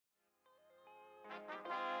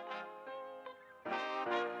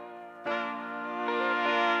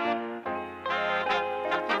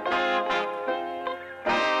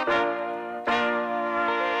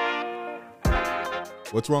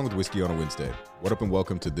What's wrong with whiskey on a Wednesday? What up and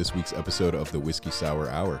welcome to this week's episode of the Whiskey Sour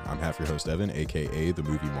Hour. I'm half your host, Evan, aka the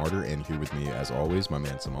Movie Martyr, and here with me, as always, my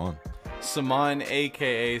man, Saman. Saman,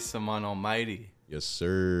 aka Saman Almighty. Yes,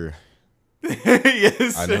 sir.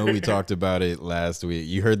 Yes, sir. I know we talked about it last week.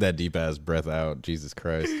 You heard that deep-ass breath out. Jesus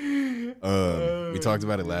Christ. We talked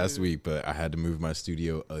about it last week, but I had to move my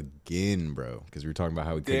studio again, bro, because we were talking about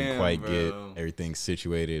how we couldn't quite get everything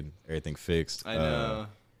situated, everything fixed. I know.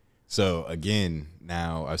 So again,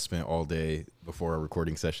 now I've spent all day before our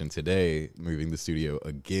recording session today moving the studio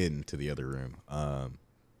again to the other room.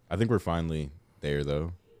 I think we're finally there,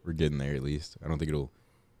 though. We're getting there at least. I don't think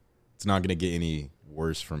it's not going to get any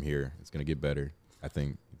worse from here. It's going to get better, I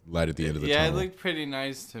think. Light at the end of the tunnel. Yeah, it looked pretty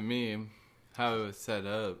nice to me, how it was set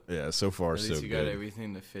up. Yeah, so far so good. At least you got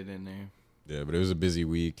everything to fit in there. Yeah, but it was a busy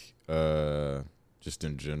week. Just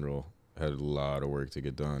in general, I had a lot of work to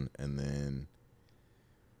get done, and then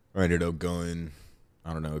I ended up going,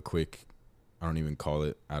 I don't know, I don't even call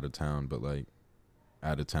it out of town, but like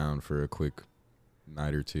out of town for a quick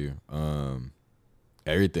night or two.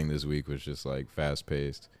 Everything this week was just like fast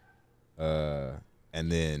paced. And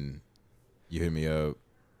then you hit me up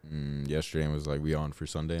yesterday and was like, we on for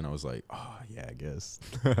Sunday? And I was like, oh yeah, I guess.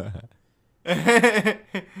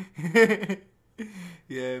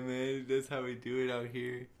 Yeah, man, that's how we do it out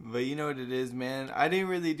here. But you know what it is, man? I didn't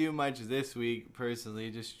really do much this week, personally.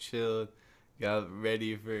 Just chilled. Got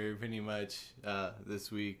ready for pretty much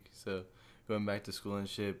this week. So, going back to school and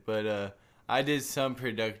shit. But I did some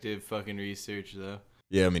productive fucking research, though.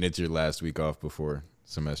 Yeah, I mean, it's your last week off before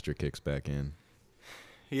semester kicks back in.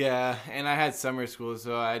 Yeah, and I had summer school,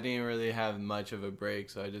 so I didn't really have much of a break.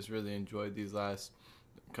 So, I just really enjoyed these last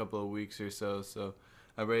couple of weeks or so. So,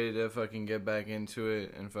 I'm ready to fucking get back into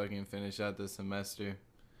it and fucking finish out the semester.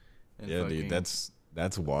 And yeah, dude, that's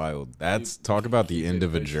wild. That's talk about the end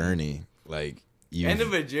of a journey. Like end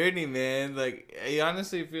of a journey, man. Like it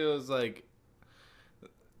honestly feels like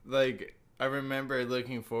I remember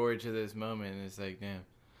looking forward to this moment. And it's like, damn.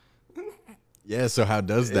 Yeah. So how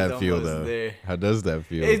does that feel, though? There. How does that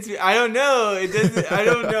feel? I don't know. It doesn't. I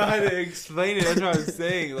don't know how to explain it. That's what I'm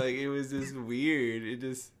saying. Like it was just weird.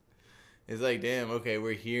 It's like, damn, okay,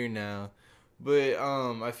 we're here now. But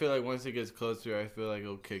I feel like once it gets closer, I feel like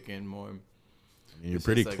it'll kick in more. I mean, you're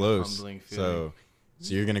pretty close. So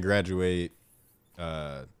you're going to graduate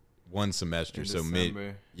one semester. So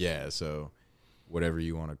so whatever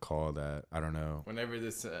you want to call that. I don't know. Whenever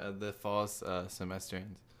the fall semester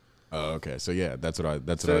ends. Oh, okay. So yeah, that's what I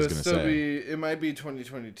was going to say. It might be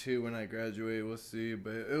 2022 when I graduate. We'll see,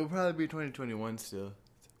 but it'll probably be 2021 still.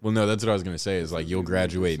 Well, no, that's what I was going to say is like you'll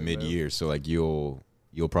graduate mid-year. So like you'll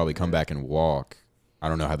probably come back and walk. I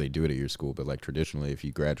don't know how they do it at your school, but like traditionally if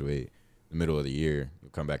you graduate the middle of the year, you'll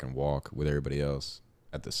come back and walk with everybody else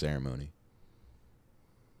at the ceremony.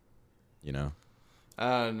 You know?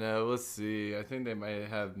 I don't know. We'll see. I think they might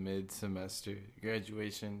have mid-semester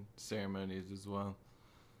graduation ceremonies as well.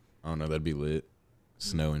 I don't know. That'd be lit.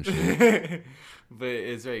 Snow and shit. But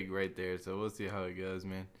it's right there, so we'll see how it goes,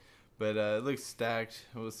 man. But it looks stacked.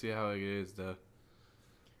 We'll see how it is, though.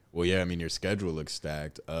 Well, yeah, I mean, your schedule looks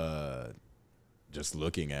stacked. Just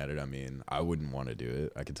looking at it, I mean, I wouldn't want to do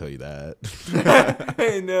it. I can tell you that.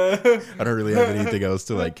 I know. I don't really have anything else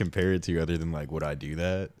to, like, compare it to other than, like, would I do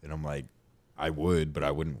that? And I'm like, I would, but I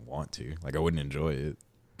wouldn't want to. Like, I wouldn't enjoy it.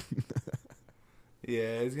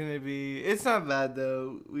 Yeah, it's not bad,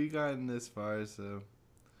 though. We gotten this far, so.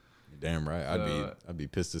 Damn right, I'd be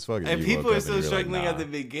pissed as fuck. And people are still struggling at the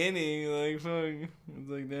beginning, like fuck. It's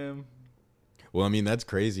like damn. Well, I mean that's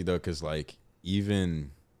crazy though, cause like even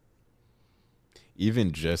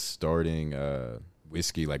just starting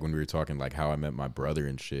whiskey, like when we were talking like how I met my brother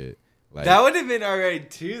and shit, like that would have been alright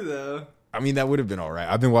too, though. I mean that would have been alright.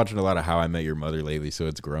 I've been watching a lot of How I Met Your Mother lately, so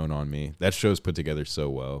it's grown on me. That show's put together so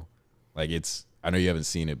well. Like I know you haven't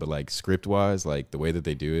seen it, but like script wise, like the way that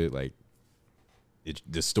they do it, like.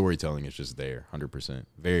 The storytelling is just there, 100%.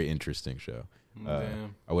 Very interesting show. I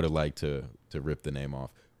would have liked to rip the name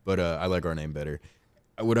off, but I like our name better.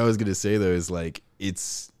 What I was gonna say though is like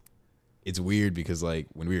it's weird because like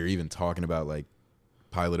when we were even talking about like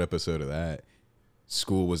pilot episode of that,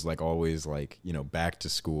 school was like always like back to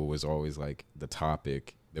school was always like the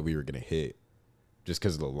topic that we were gonna hit, just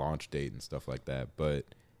because of the launch date and stuff like that. But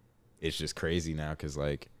it's just crazy now because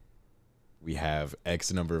like. We have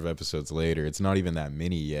X number of episodes later. It's not even that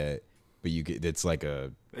many yet, but it's like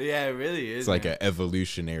it really is. It's like an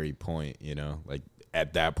evolutionary point, like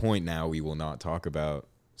at that point now we will not talk about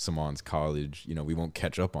Saman's college. We won't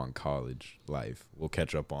catch up on college life. We'll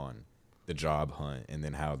catch up on the job hunt and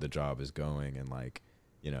then how the job is going and like,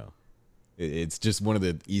 It's just one of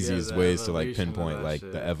the easiest the ways to like evolution of pinpoint that like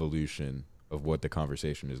shit. the evolution of what the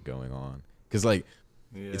conversation is going on. Because like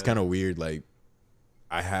it's Yeah. kind of weird. Like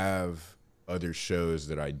I have other shows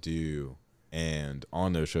that I do, and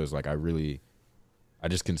on those shows, like I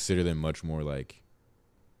just consider them much more like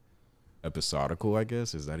episodical. I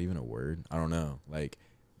guess, is that even a word? I don't know. Like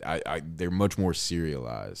they're much more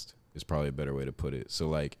serialized. Is probably a better way to put it. So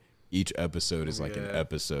like each episode is like an Yeah.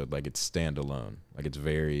 episode. Like it's standalone. Like it's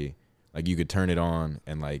very like you could turn it on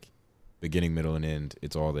and like beginning, middle, and end.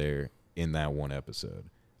 It's all there in that one episode.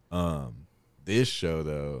 This show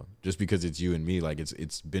though, just because it's you and me, like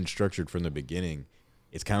it's been structured from the beginning.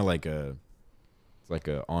 It's kind of like a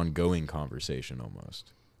ongoing conversation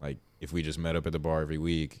almost. Like if we just met up at the bar every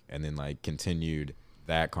week and then like continued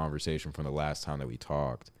that conversation from the last time that we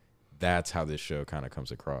talked, that's how this show kind of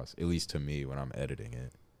comes across, at least to me when I'm editing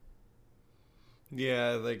it.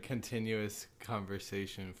 Yeah, like continuous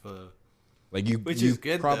conversation flow. Like you, Which you is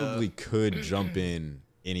good, probably though. could jump in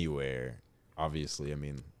anywhere. Obviously, I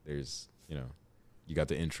mean, there's you got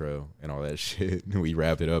the intro and all that shit. We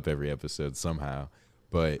wrap it up every episode somehow,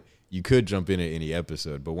 but you could jump in at any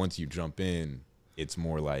episode. But once you jump in, it's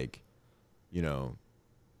more like,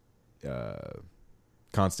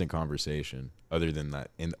 constant conversation. Other than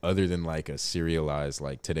that, and other than like a serialized,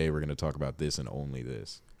 like today we're gonna talk about this and only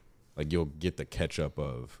this. Like you'll get the catch up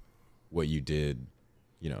of what you did.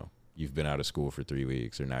 You've been out of school for 3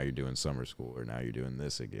 weeks, or now you're doing summer school, or now you're doing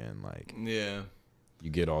this again. Like Yeah, you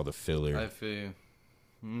get all the filler. I feel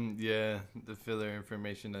you. Yeah, the filler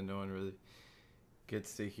information that no one really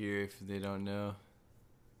gets to hear if they don't know.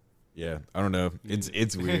 Yeah, I don't know.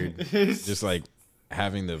 It's weird. Just like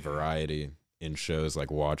having the variety in shows, like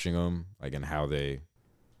watching them, like and how they're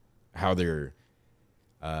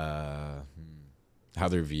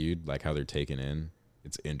viewed, like how they're taken in.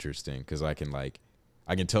 It's interesting because I can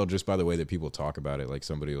tell just by the way that people talk about it. Like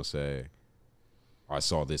somebody will say, I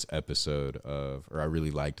saw this episode of, or I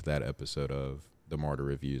really liked that episode of the Martyr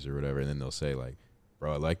Reviews or whatever. And then they'll say like,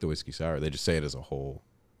 bro, I like the whiskey sour. They just say it as a whole.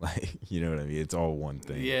 Like, you know what I mean? It's all one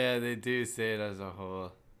thing. Yeah, they do say it as a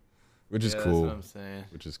whole. Which is Yeah, cool. That's what I'm saying.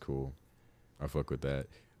 Which is cool. I fuck with that.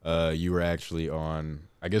 You were actually on,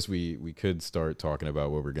 I guess we could start talking about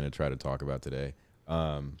what we're going to try to talk about today.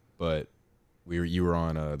 But you were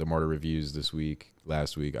on the Martyr Reviews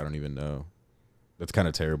last week. I don't even know. That's kind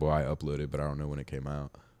of terrible. I uploaded, but I don't know when it came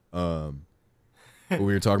out. But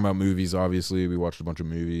we were talking about movies, obviously. We watched a bunch of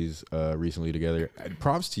movies recently together.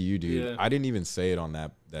 Props to you, dude. Yeah. I didn't even say it on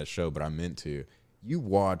that show, but I meant to. You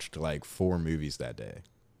watched like 4 movies that day.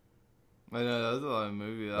 I know, that was a lot of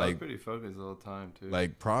movies. I was Like- pretty focused the whole time, too.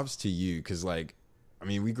 Like, props to you, because like, I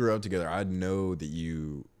mean, we grew up together. I know that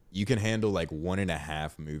you can handle like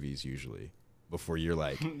 1.5 movies usually before you're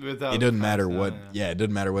like, Without it doesn't matter passing what, out, yeah, it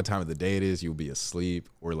doesn't matter what time of the day it is. You'll be asleep,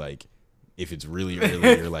 or like, if it's really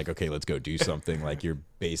early, you're like, okay, let's go do something. Like you're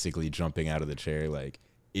basically jumping out of the chair, like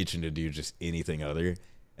itching to do just anything other.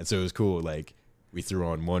 And so it was cool. Like we threw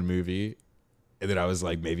on one movie, and then I was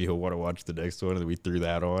like, maybe he'll want to watch the next one. And then we threw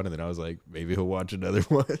that on. And then I was like, maybe he'll watch another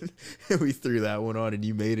one. And we threw that one on, and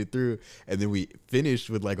you made it through. And then we finished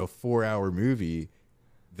with like a 4-hour movie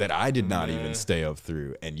that I did not even stay up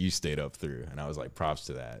through, and you stayed up through. And I was like, props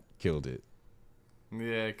to that. Killed it.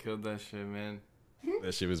 Yeah, I killed that shit, man.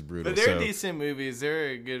 That shit was brutal. But they're So- decent movies. They're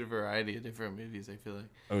a good variety of different movies, I feel like.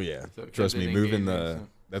 Oh yeah, So it trust kept me. it Moving engaging, so.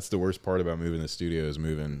 that's the worst part about moving the studio is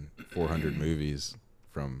moving 400 movies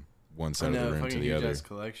from one I side of know, the room to fucking the huge other. ass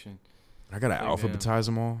collection. I gotta Like, alphabetize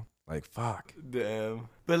them all. Like fuck. Damn.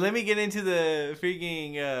 But let me get into the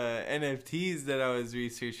freaking NFTs that I was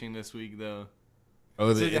researching this week, though.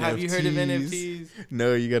 Oh, So the have you heard of NFTs? NFTs?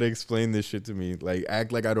 No, you gotta explain this shit to me. Like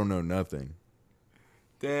act like I don't know nothing.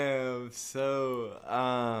 Damn. So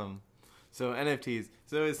NFTs.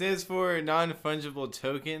 So it stands for non-fungible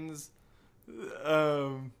tokens.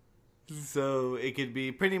 So it could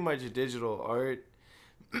be pretty much digital art.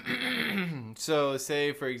 So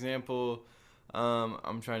say for example,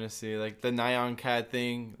 I'm trying to see like the Nyan cat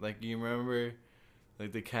thing. Like you remember,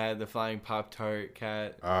 like the cat, the flying Pop-Tart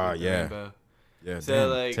cat. Ah, with the yeah. rainbow. Yeah. So damn,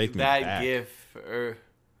 like take me that back. GIF or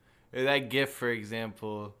that GIF, for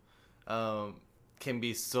example, can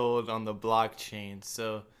be sold on the blockchain.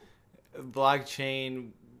 So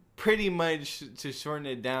blockchain, pretty much to shorten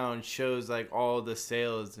it down, shows like all the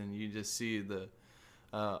sales, and you just see the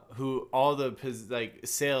who all the like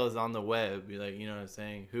sales on the web. Like, you know what I'm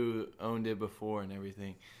saying, who owned it before and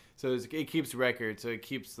everything. So it keeps records. So it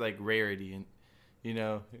keeps like rarity, and you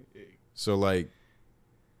know. So like,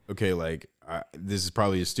 okay, like this is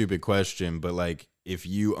probably a stupid question, but like if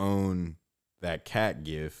you own that cat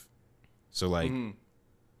GIF, so like Mhm.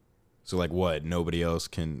 So like what? Nobody else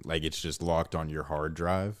can, like, it's just locked on your hard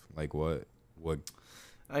drive? Like what?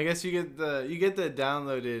 I guess you get the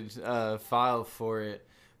downloaded file for it,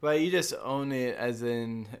 but you just own it as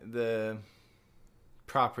in the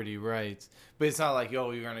property rights. But it's not like,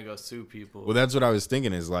 yo, you're gonna go sue people. Well, that's what I was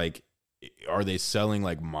thinking is like, are they selling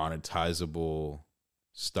like monetizable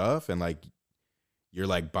stuff and like you're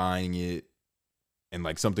like buying it and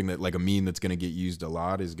like something that like a meme that's going to get used a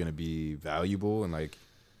lot is going to be valuable and like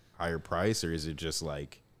higher price, or is it just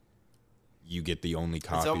like you get the only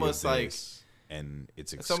copy of this like, and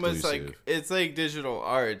it's exclusive? It's almost like it's like digital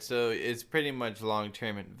art, so it's pretty much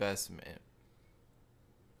long-term investment.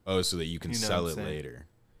 Oh, so that you can sell it later.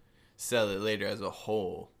 Sell it later as a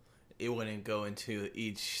whole. It wouldn't go into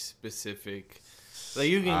each specific. Like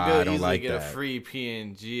you can go easily like get a free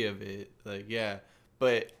PNG of it. Like yeah,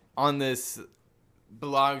 but on this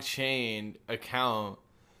blockchain account,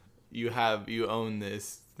 you own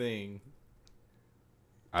this thing.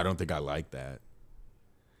 I don't think I like that.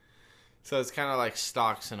 So it's kind of like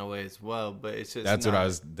stocks in a way as well, but it's just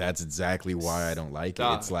that's exactly why I don't like it.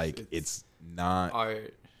 It's like it's not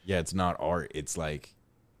art. Yeah, it's not art. It's like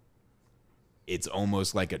it's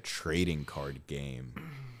almost like a trading card game.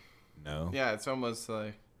 No? Yeah, it's almost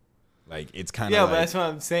like it's kind of yeah, but that's what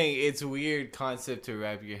I'm saying. It's a weird concept to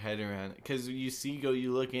wrap your head around because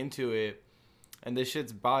you look into it, and this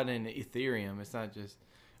shit's bought in Ethereum. It's not just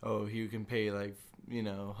you can pay like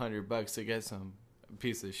 $100 to get some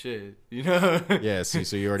piece of shit, Yeah, see,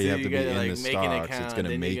 so you already have to be in the stocks. It's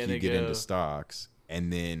gonna make you get into stocks,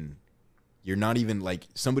 and then you're not even like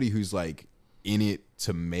somebody who's like in it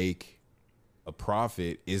to make a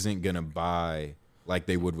profit isn't gonna buy like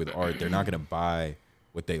they would with art. They're not gonna buy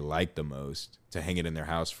what they like the most to hang it in their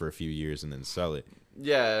house for a few years and then sell it.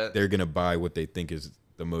 Yeah, they're gonna buy what they think is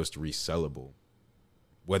the most resellable,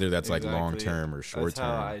 whether that's like long term or short term.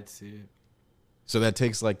 That's how I'd see it. So that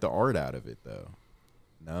takes like the art out of it, though.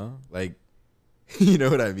 No, like, you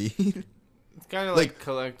know what I mean? It's kind of like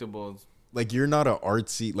collectibles. Like you're not a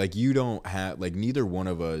artsy. Like you don't have like neither one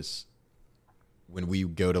of us. When we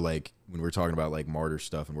go to like when we're talking about like martyr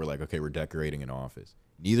stuff and we're like, okay, we're decorating an office.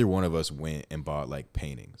 Neither one of us went and bought like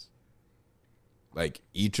paintings. Like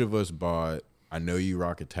each of us bought. I know you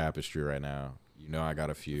rock a tapestry right now. I got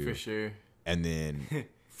a few for sure. And then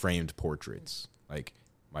framed portraits. Like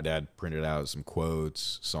my dad printed out some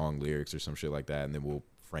quotes, song lyrics, or some shit like that, and then we'll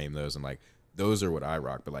frame those. And like those are what I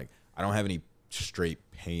rock. But like I don't have any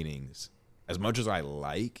straight paintings. As much as I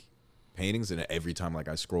like paintings, and every time like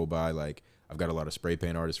I scroll by, like I've got a lot of spray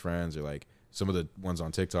paint artist friends, or like some of the ones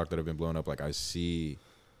on TikTok that have been blown up. Like I see,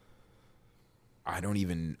 I don't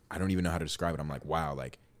even know how to describe it. I'm like, wow,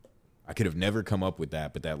 like I could have never come up with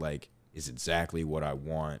that, but that like is exactly what I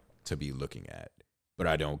want to be looking at. But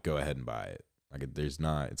I don't go ahead and buy it. Like it's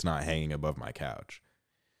not hanging above my couch.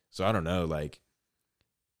 So I don't know. Like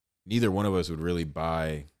neither one of us would really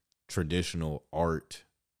buy traditional art,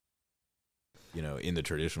 in the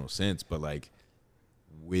traditional sense, but like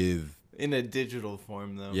in a digital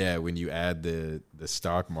form though. Yeah, when you add the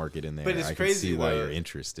stock market in there, but it's I crazy, can see why though. you're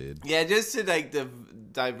interested. Yeah, just to like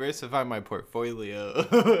diversify my portfolio.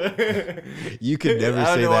 You could never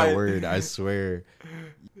say that word, I swear.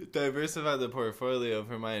 Diversify the portfolio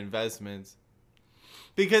for my investments.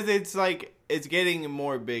 Because it's like it's getting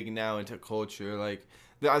more big now into culture. Like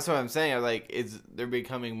that's what I'm saying. Like they're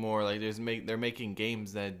becoming more like they're making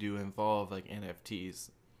games that do involve like NFTs.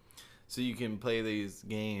 So you can play these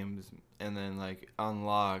games and then like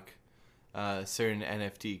unlock certain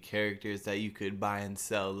NFT characters that you could buy and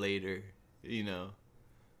sell later,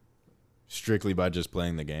 Strictly by just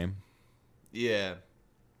playing the game? Yeah.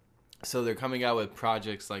 So they're coming out with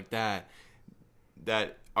projects like that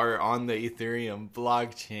are on the Ethereum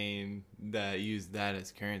blockchain that use that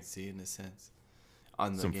as currency in a sense.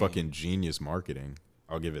 On the Some game. Fucking genius marketing.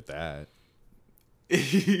 I'll give it that.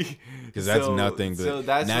 Because that's nothing but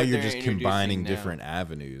that's now you're just combining different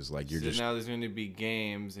avenues. Like you're now there's going to be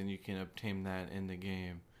games and you can obtain that in the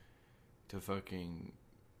game to fucking,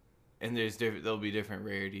 and there'll be different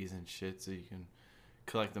rarities and shit, so you can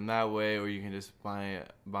collect them that way, or you can just buy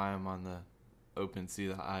them on the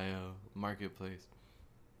OpenSea.io marketplace.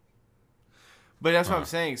 But that's what I'm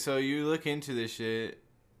saying. So you look into this shit.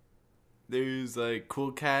 There's like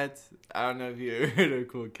Cool Cats. I don't know if you ever heard of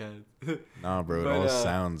Cool Cats. Nah, bro. It all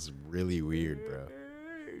sounds really weird, bro.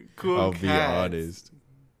 Cool I'll Cats. be honest.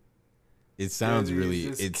 It sounds really.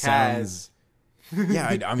 It sounds.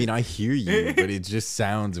 Yeah, I mean, I hear you, but it just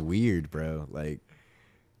sounds weird, bro. Like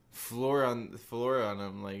floor on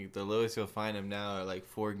them. Like the lowest you'll find them now are like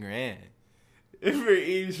 $4,000 for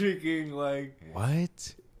each freaking like.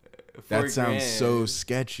 What? That sounds so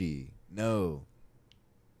sketchy. No.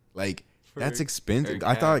 Like, that's For expensive.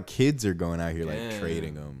 I cat. thought kids are going out here, like, Damn.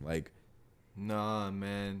 trading them. Like, Nah,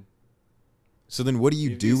 man. so then what do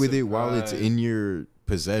you You'd be do with it while it's surprised. in your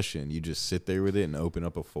possession? You just sit there with it and open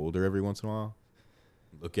up a folder every once in a while?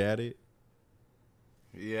 Look at it?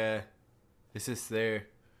 Yeah. It's just there.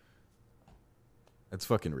 That's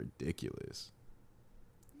fucking ridiculous.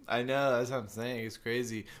 I know, that's what I'm saying. It's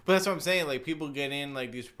crazy. But that's what I'm saying. Like, people get in,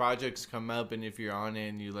 like, these projects come up, and if you're on it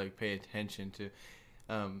and you, like, pay attention to,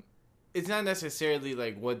 it's not necessarily,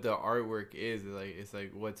 like, what the artwork is. Like, it's,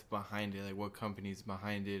 like, what's behind it. Like, what company's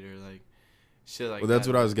behind it or, like, shit like that. Well, that's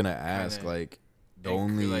what I was like, going to ask. kinda, Like, the it,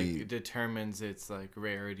 only... like, determines its, like,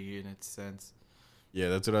 rarity in its sense. Yeah,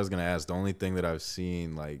 that's what I was going to ask. The only thing that I've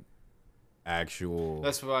seen, like, actual...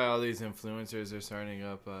 That's why all these influencers are starting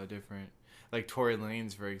up different... Like Tory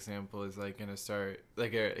Lanez, for example, is like gonna start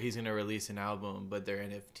he's gonna release an album, but they're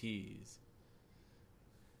NFTs.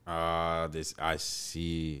 I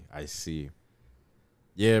see.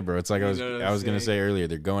 Yeah, bro. It's like I was gonna say earlier.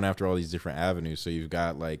 They're going after all these different avenues. So you've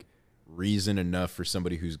got like reason enough for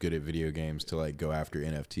somebody who's good at video games to like go after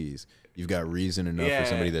NFTs. You've got reason enough for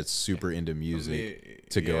somebody that's super into music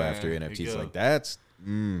to go after NFTs. Like that's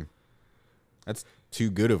too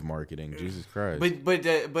good of marketing. Jesus Christ.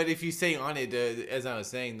 But if you stay on it, as I was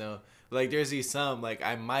saying though, like there's these some like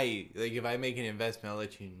I might like if I make an investment, I'll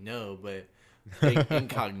let you know. But like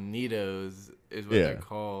incognitos is what they're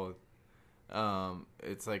called.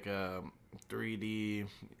 It's like a 3D.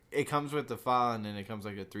 It comes with the file, and then it comes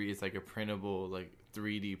like a 3. It's like a printable, like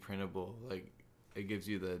 3D printable. Like it gives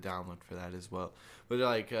you the download for that as well. But they're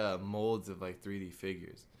like molds of like 3D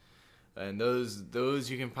figures. And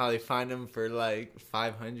those you can probably find them for like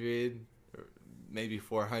 500 or maybe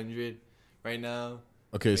 400 right now.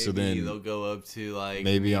 Okay, maybe so then they'll go up to like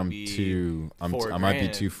maybe I might be too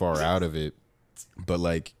far out of it, but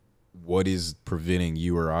like, what is preventing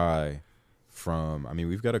you or I from? I mean,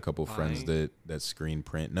 we've got a couple friends that screen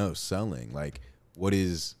print. No, selling. Like, what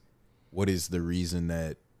is the reason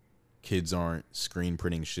that kids aren't screen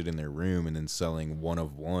printing shit in their room and then selling one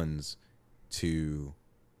of ones to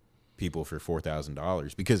people for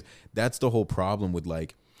 $4,000? Because that's the whole problem with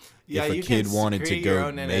like, if a kid wanted to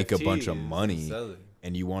go make a bunch of money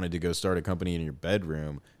and you wanted to go start a company in your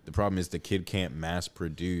bedroom, the problem is the kid can't mass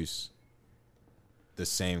produce the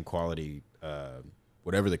same quality,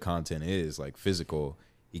 whatever the content is, like physical.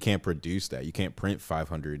 He can't produce that. You can't print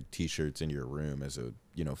 500 t-shirts in your room as a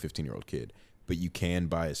 15-year-old kid, but you can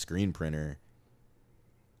buy a screen printer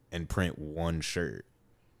and print one shirt.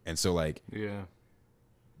 And so like, yeah.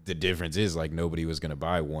 The difference is like nobody was going to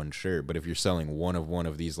buy one shirt, but if you're selling one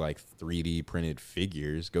of these like 3D printed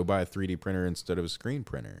figures, go buy a 3D printer instead of a screen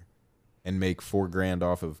printer and make $4,000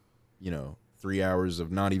 off of, 3 hours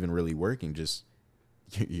of not even really working, just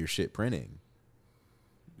your shit printing.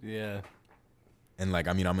 Yeah. And like,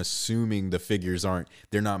 I mean, I'm assuming the figures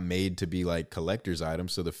they're not made to be like collector's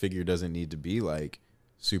items. So the figure doesn't need to be like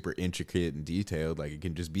super intricate and detailed. Like it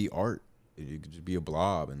can just be art. It could just be a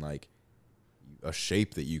blob and like a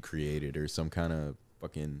shape that you created or some kind of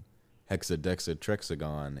fucking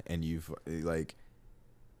hexadecatrexagon, and you've like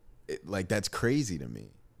that's crazy to me.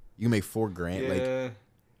 You can make $4,000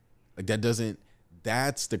 like that doesn't.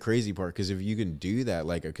 That's the crazy part, because if you can do that,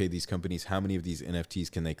 like, okay, these companies, how many of these NFTs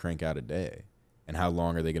can they crank out a day, and how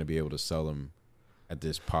long are they going to be able to sell them at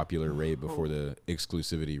this popular rate before the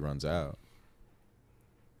exclusivity runs out?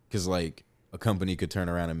 Because like a company could turn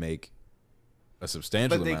around and make a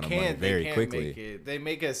substantial amount of money very quickly. They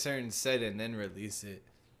make a certain set and then release it,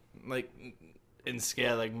 like in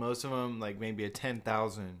scale. Like most of them, like maybe a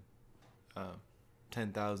 10,000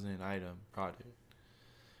 item product,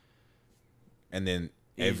 and then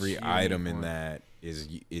every item in that is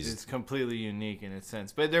it's completely unique in a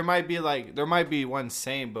sense. But there might be one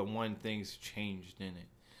same, but one thing's changed in it.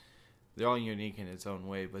 They're all unique in its own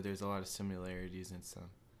way, but there's a lot of similarities and stuff.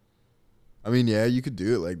 I mean, yeah, you could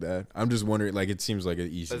do it like that. I'm just wondering, like, it seems like an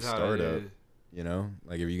easy startup,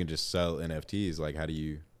 Like, if you can just sell NFTs, like, how do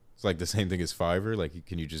you... It's like the same thing as Fiverr. Like,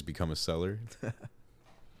 can you just become a seller?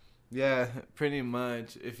 Yeah, pretty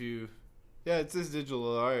much. It's just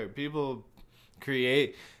digital art. People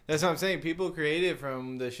create... That's what I'm saying. People create it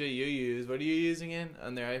from the shit you use. What are you using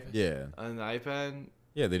on their iPad? Yeah. On the iPad?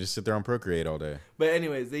 Yeah, they just sit there on Procreate all day. But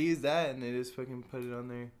anyways, they use that, and they just fucking put it on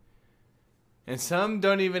there. And some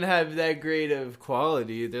don't even have that great of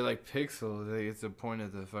quality. They're like pixels. Like, it's the point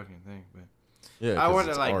of the fucking thing. But yeah, I want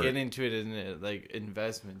to like get into it in a like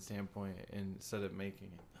investment standpoint instead of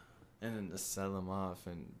making it, and then to sell them off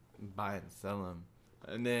and buy and sell them,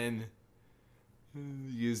 and then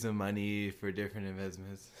use the money for different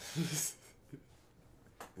investments.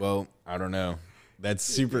 Well, I don't know. That's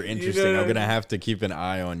super interesting. I'm gonna have to keep an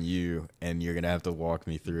eye on you, and you're gonna have to walk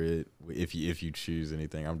me through it if you choose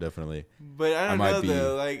anything. I'm definitely. But I don't know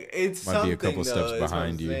though. Like it's might something be a couple though, steps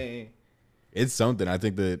behind you. saying. It's something. I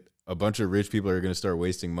think that a bunch of rich people are gonna start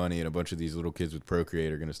wasting money, and a bunch of these little kids with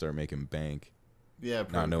Procreate are gonna start making bank. Yeah,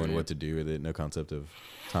 not knowing what to do with it. No concept of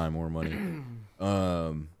time or money.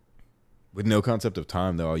 With no concept of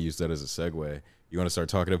time, though, I'll use that as a segue. You want to start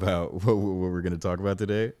talking about what we're going to talk about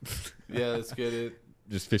today? Yeah, let's get it.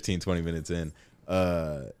 Just 15, 20 minutes in.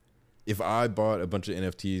 If I bought a bunch of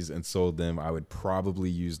NFTs and sold them, I would probably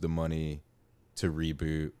use the money to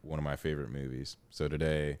reboot one of my favorite movies. So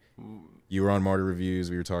today, you were on Martyr Reviews.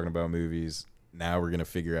 We were talking about movies. Now we're going to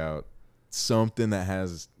figure out something that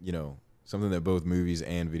has, something that both movies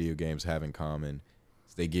and video games have in common.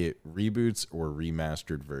 They get reboots or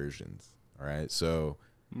remastered versions. All right. So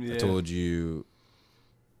I told you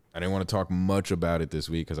I didn't want to talk much about it this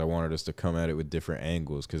week because I wanted us to come at it with different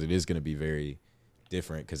angles because it is going to be very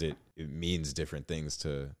different because it means different things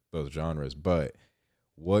to both genres. But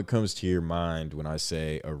what comes to your mind when I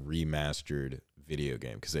say a remastered video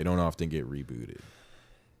game? Because they don't often get rebooted.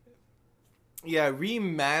 Yeah,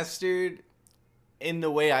 remastered in the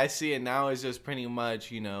way I see it now is just pretty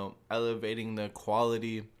much, elevating the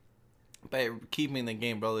quality, but keeping the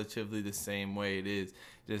game relatively the same way it is.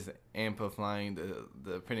 Just amplifying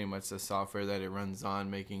the pretty much the software that it runs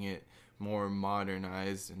on, making it more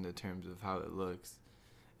modernized in the terms of how it looks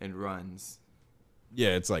and runs. Yeah,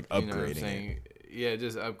 it's like upgrading it. Yeah,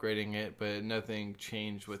 just upgrading it, but nothing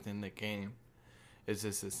changed within the game. It's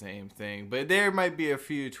just the same thing. But there might be a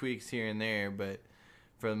few tweaks here and there, but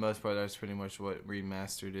for the most part, that's pretty much what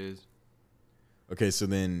remastered is. Okay, so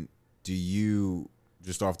then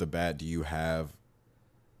just off the bat, do you have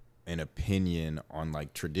an opinion on,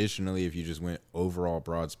 like, traditionally, if you just went overall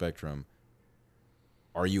broad spectrum,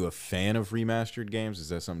 are you a fan of remastered games? Is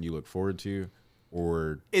that something you look forward to?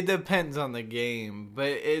 Or it depends on the game,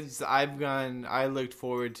 but I looked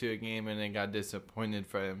forward to a game and then got disappointed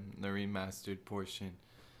from the remastered portion.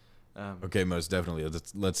 Okay, most definitely.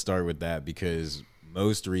 Let's start with that because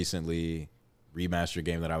most recently, remastered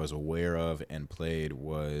game that I was aware of and played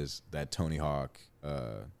was that Tony Hawk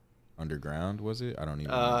Underground, was it? I don't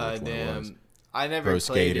even remember which one it was. I never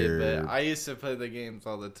played it, but I used to play the games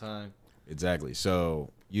all the time. Exactly. So,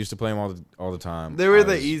 used to play them all the time. They were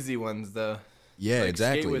the easy ones, though. Yeah,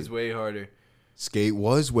 exactly. Skate was way harder. Skate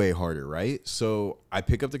was way harder, right? So, I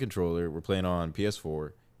pick up the controller. We're playing on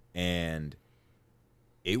PS4, and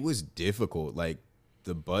it was difficult. Like,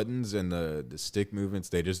 the buttons and the stick movements,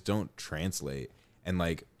 they just don't translate. And,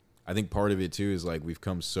 like, I think part of it, too, is, like, we've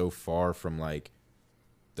come so far from, like,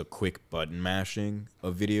 the quick button mashing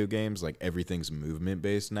of video games. Like, everything's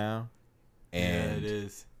movement-based now. And yeah, it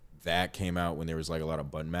is. That came out when there was, like, a lot of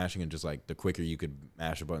button mashing. And just, like, the quicker you could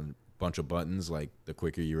mash a bunch of buttons, like, the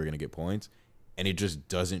quicker you were going to get points. And it just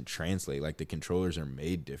doesn't translate. Like, the controllers are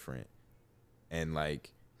made different. And,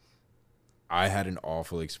 like, I had an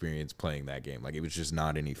awful experience playing that game. Like, it was just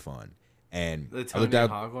not any fun. And the Tony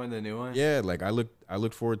Hawk one, the new one? Yeah, like, I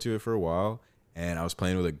looked forward to it for a while. And I was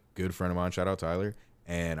playing with a good friend of mine, shout out Tyler.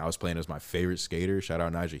 And I was playing as my favorite skater, shout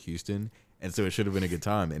out Nigel Houston. And so it should have been a good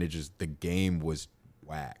time. And the game was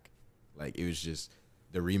whack. Like, it was just,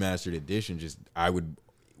 the remastered edition,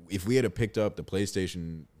 if we had picked up the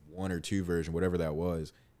PlayStation 1 or 2 version, whatever that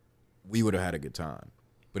was, we would have had a good time.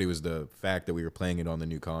 But it was the fact that we were playing it on the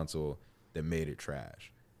new console that made it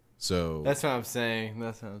trash. So That's what I'm saying.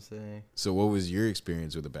 So what was your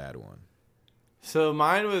experience with a bad one? So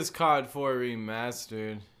mine was COD 4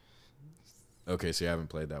 Remastered. Okay, so you haven't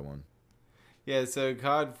played that one. Yeah, so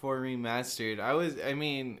COD 4 Remastered.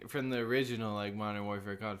 From the original, like, Modern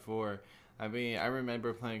Warfare COD 4, I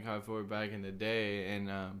remember playing COD 4 back in the day,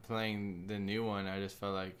 and playing the new one, I just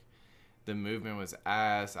felt like the movement was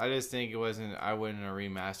ass. I just think I wouldn't have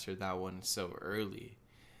remastered that one so early.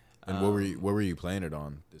 And what were you playing it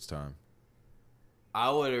on this time?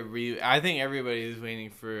 I would have I think everybody's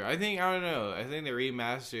waiting for, I think the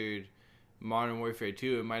remastered Modern Warfare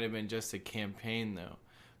 2, it might have been just a campaign, though.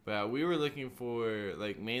 But we were looking for,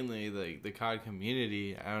 like, mainly, like, the COD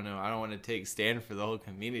community. I don't know. I don't want to take stand for the whole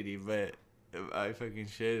community, but I fucking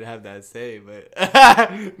should have that say. But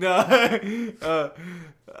no.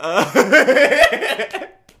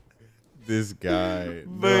 This guy.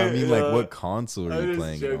 But, like, what console are you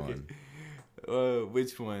playing it on?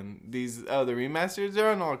 Which one? The remasters are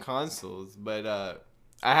on all consoles, but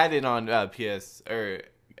I had it on PS or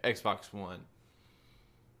Xbox One.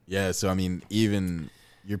 Yeah, so even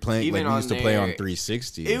you're playing, even like, we used to play on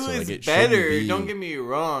 360. It was better. Don't get me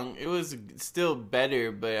wrong. It was still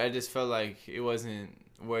better, but I just felt like it wasn't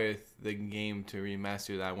with the game to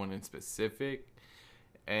remaster that one in specific,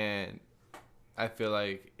 and I feel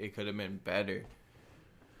like it could have been better.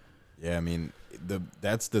 Yeah, I mean,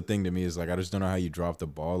 that's the thing to me is like I just don't know how you drop the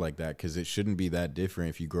ball like that because it shouldn't be that different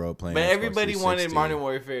if you grow up playing. But Xbox everybody wanted 360. Modern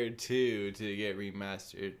Warfare 2 to get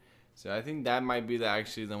remastered, so I think that might be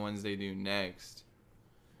actually the ones they do next.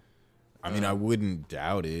 I mean, I wouldn't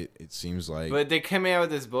doubt it. It seems like. But they came out with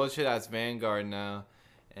this bullshit ass Vanguard now,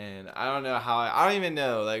 and I don't know how. I don't even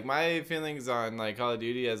know. Like my feelings on like Call of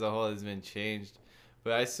Duty as a whole has been changed.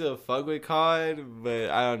 But I still fuck with COD, but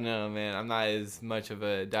I don't know, man. I'm not as much of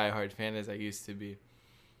a diehard fan as I used to be.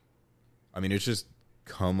 I mean, it's just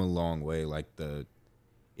come a long way. Like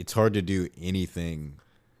it's hard to do anything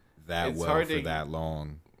that well for that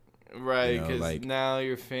long. Right, because now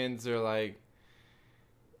your fans are like,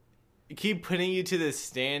 keep putting you to the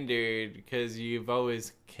standard because you've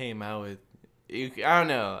always came out with, I don't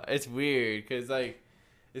know. It's weird because like,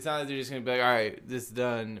 it's not like they're just gonna be like, all right, this is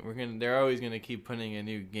done. They're always gonna keep putting a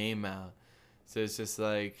new game out. So it's just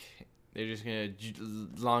like they're just gonna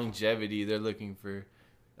longevity. They're looking for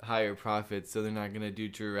higher profits, so they're not gonna do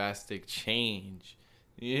drastic change.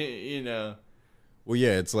 You know. Well,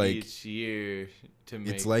 yeah, it's like each year to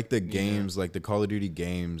make. It's like the games, like the Call of Duty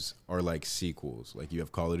games, are like sequels. Like you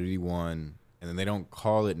have Call of Duty 1, and then they don't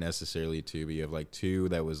call it necessarily 2, but you have like 2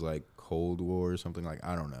 that was like Cold War or something like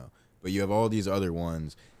I don't know. But you have all these other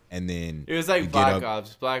ones, and then it was like Black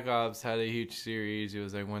Ops. Black Ops had a huge series. It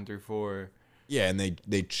was like 1 through 4. Yeah, and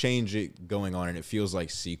they change it going on, and it feels like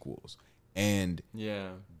sequels. And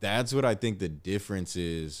that's what I think the difference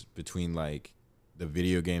is between like the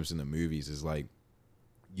video games and the movies is like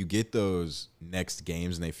you get those next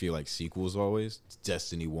games and they feel like sequels always. It's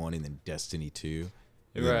Destiny 1 and then Destiny 2.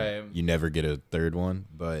 Right. You never get a third one,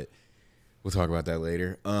 but we'll talk about that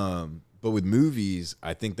later. But with movies,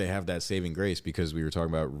 I think they have that saving grace because we were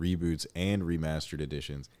talking about reboots and remastered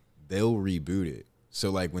editions. They'll reboot it.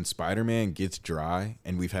 So like when Spider-Man gets dry,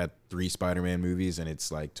 and we've had 3 Spider-Man movies, and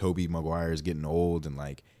it's like Tobey Maguire is getting old, and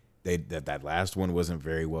like that last one wasn't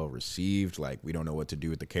very well received. Like we don't know what to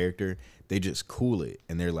do with the character. They just cool it,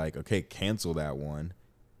 and they're like, okay, cancel that one,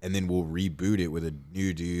 and then we'll reboot it with a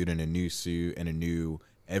new dude and a new suit and a new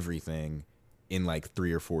everything in like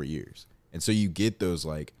 3 or 4 years. And so you get those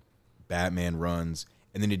like Batman runs,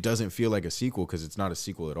 and then it doesn't feel like a sequel because it's not a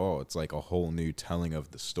sequel at all. It's like a whole new telling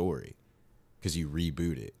of the story because you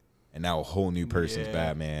reboot it, and now a whole new person's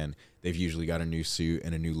Batman. They've usually got a new suit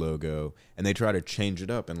and a new logo, and they try to change it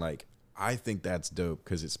up. And like I think that's dope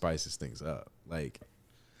because it spices things up. Like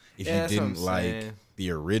if you didn't like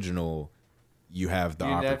the original, you have the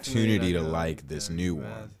opportunity to like this new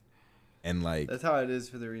one. And like that's how it is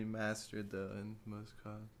for the remastered though in most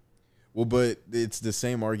COD. Well, but it's the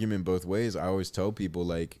same argument both ways. I always tell people,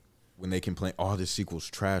 like, when they complain, oh, this sequel's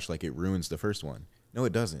trash, like, it ruins the first one. No,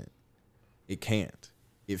 it doesn't. It can't.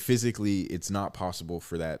 It's not possible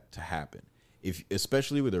for that to happen.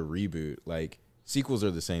 Especially with a reboot, like, sequels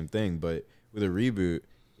are the same thing, but with a reboot,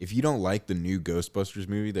 if you don't like the new Ghostbusters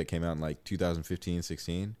movie that came out in, like, 2015,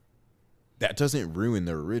 16, that doesn't ruin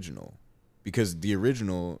the original. Because the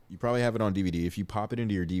original, you probably have it on DVD. If you pop it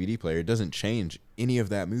into your DVD player, it doesn't change any of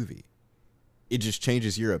that movie. It just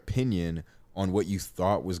changes your opinion on what you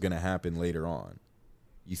thought was going to happen later on.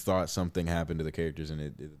 You thought something happened to the characters, and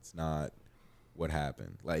it's not what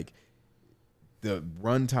happened. Like, the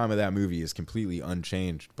runtime of that movie is completely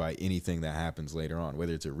unchanged by anything that happens later on,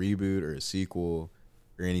 whether it's a reboot or a sequel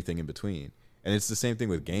or anything in between. And it's the same thing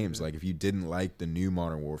with games. Like, if you didn't like the new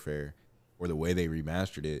Modern Warfare or the way they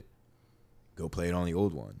remastered it, go play it on the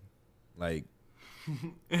old one. Like,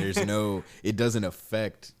 it doesn't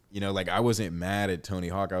affect, like I wasn't mad at Tony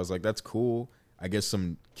Hawk. I was like, that's cool. I guess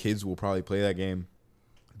some kids will probably play that game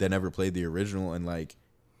that never played the original, and like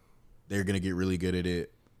they're going to get really good at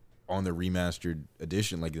it on the remastered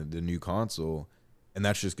edition, like the new console, and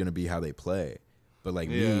that's just going to be how they play. But like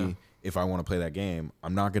me, if I want to play that game,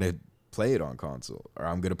 I'm not going to play it on console, or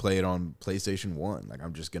I'm going to play it on PlayStation 1. Like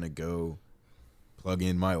I'm just going to go plug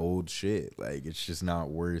in my old shit. Like it's just not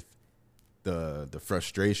worth the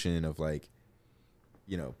frustration of like,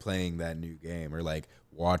 playing that new game or like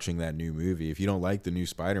watching that new movie. If you don't like the new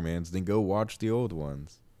Spider-Mans, then go watch the old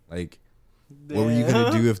ones. Like, what were you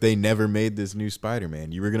going to do if they never made this new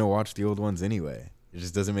Spider-Man? You were going to watch the old ones anyway. It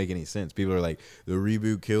just doesn't make any sense. People are like, the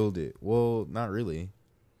reboot killed it. Well, not really.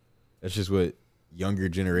 That's just what younger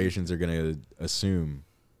generations are going to assume,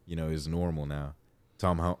 is normal now.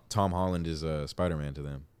 Tom Holland is Spider-Man to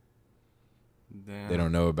them. Damn. They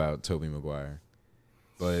don't know about Tobey Maguire.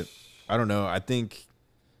 But I don't know. I think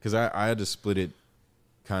because I had to split it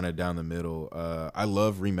kind of down the middle. I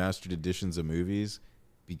love remastered editions of movies,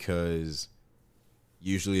 because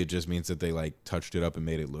usually it just means that they like touched it up and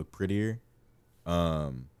made it look prettier.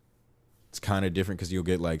 It's kind of different because you'll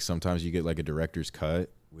get like sometimes you get like a director's cut,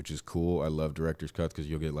 which is cool. I love director's cuts because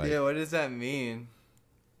you'll get like what does that mean?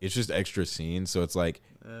 It's just extra scenes, so it's like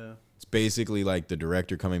it's basically like the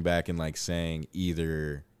director coming back and like saying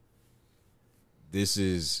either this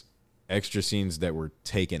is extra scenes that were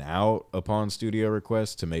taken out upon studio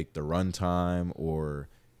request to make the runtime or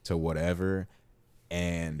to whatever,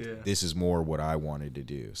 and this is more what I wanted to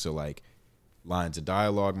do. So like lines of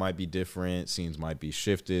dialogue might be different, scenes might be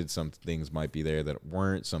shifted, some things might be there that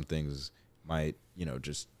weren't, some things might, you know,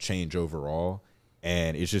 just change overall.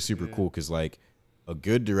 And it's just super cool because like a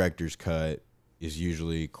good director's cut is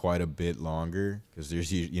usually quite a bit longer because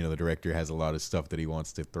there's, you know, the director has a lot of stuff that he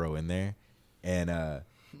wants to throw in there. And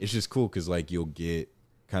it's just cool because like you'll get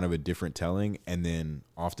kind of a different telling, and then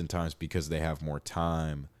oftentimes because they have more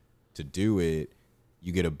time to do it,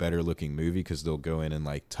 you get a better looking movie because they'll go in and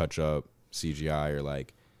like touch up CGI or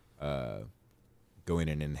like go in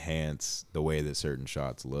and enhance the way that certain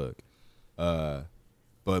shots look. But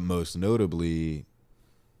most notably,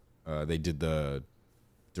 they did the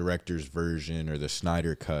director's version or the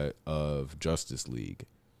Snyder cut of Justice League.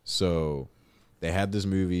 So they had this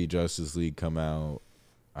movie Justice League come out,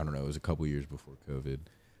 I don't know, it was a couple years before COVID.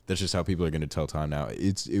 That's just how people are going to tell time now.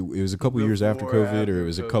 It was a couple years after COVID, or it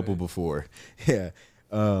was a couple before. Yeah.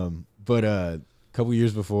 But a couple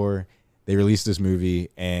years before, they released this movie,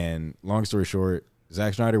 and long story short,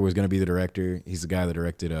 Zack Snyder was going to be the director. He's the guy that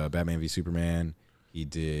directed Batman v Superman. He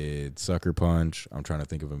did Sucker Punch. I'm trying to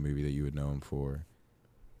think of a movie that you would know him for.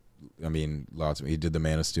 I mean, lots of. He did the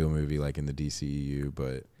Man of Steel movie, like in the DCEU,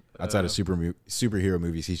 but outside of superhero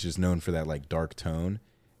movies, he's just known for that like dark tone.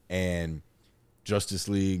 And Justice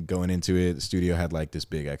League, going into it, the studio had like this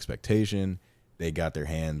big expectation. They got their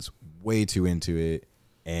hands way too into it,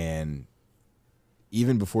 and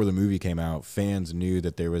even before the movie came out, fans knew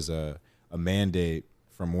that there was a mandate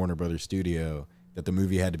from Warner Brothers Studio that the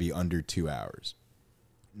movie had to be under 2 hours.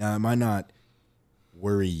 Now, it might not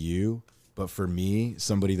worry you, but for me,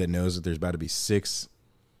 somebody that knows that there's about to be 6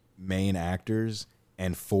 main actors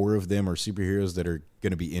and 4 of them are superheroes that are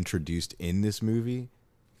going to be introduced in this movie,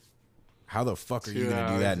 how the fuck are you going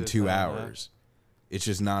to do that in 2 hours? It's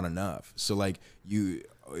just not enough. So, like, you,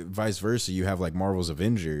 vice versa, you have like Marvel's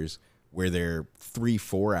Avengers, where they're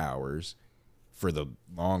 3-4 hours for the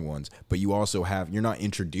long ones, but you also have, you're not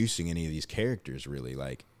introducing any of these characters really.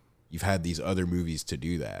 Like, you've had these other movies to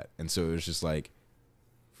do that. And so it was just like,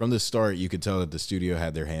 from the start, you could tell that the studio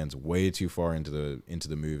had their hands way too far into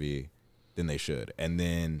the movie than they should. And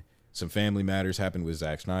then some family matters happened with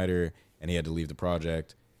Zack Snyder, and he had to leave the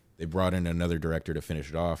project. They brought in another director to finish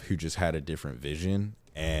it off who just had a different vision,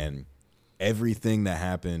 and everything that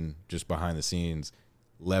happened just behind the scenes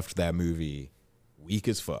left that movie weak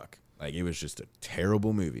as fuck. Like, it was just a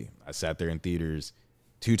terrible movie. I sat there in theaters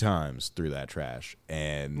 2 times through that trash,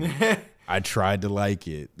 and I tried to like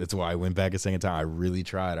it. That's why I went back a second time. I really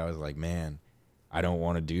tried. I was like, man, I don't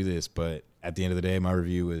want to do this. But at the end of the day, my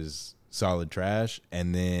review was solid trash.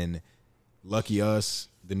 And then, lucky us,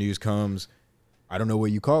 the news comes, I don't know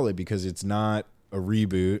what you call it because it's not a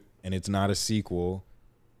reboot and it's not a sequel,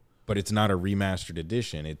 but it's not a remastered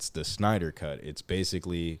edition. It's the Snyder cut. It's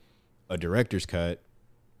basically a director's cut,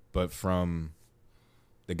 but from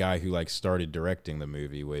the guy who like started directing the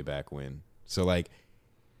movie way back when. So like,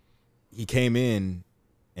 he came in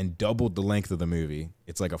and doubled the length of the movie.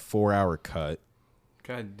 It's like a 4-hour cut.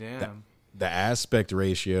 God damn. The aspect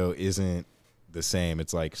ratio isn't the same.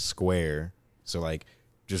 It's like square. So like,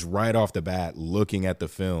 just right off the bat, looking at the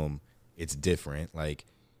film, it's different. Like,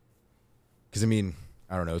 because I mean,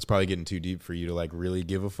 I don't know, it's probably getting too deep for you to like really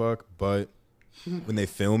give a fuck, but when they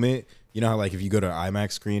film it, you know how like if you go to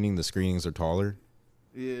IMAX screening, the screenings are taller?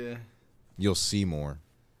 Yeah. You'll see more.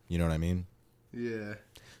 You know what I mean? Yeah.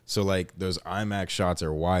 So like those IMAX shots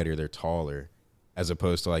are wider, they're taller, as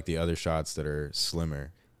opposed to like the other shots that are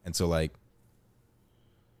slimmer. And so like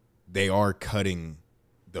they are cutting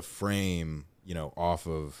the frame, you know, off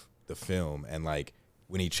of the film. And like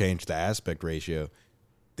when he changed the aspect ratio,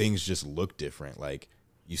 things just look different. Like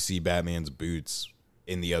you see Batman's boots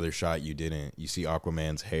in the other shot you didn't. You see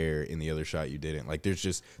Aquaman's hair in the other shot you didn't. Like there's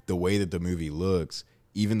just the way that the movie looks,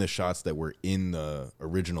 even the shots that were in the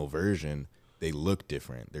original version, they look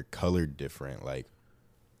different. They're colored different. Like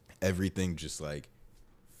everything just like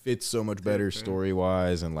fits so much better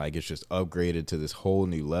story-wise, and like it's just upgraded to this whole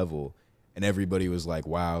new level. And everybody was like,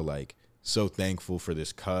 wow, like so thankful for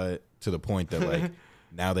this cut, to the point that like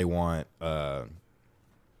now they want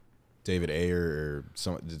David Ayer or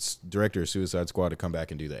some director of Suicide Squad to come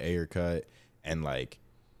back and do the Ayer cut. And like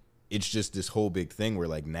it's just this whole big thing where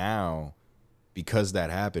like now, because that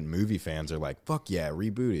happened, movie fans are like, fuck yeah,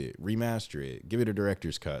 reboot it, remaster it, give it a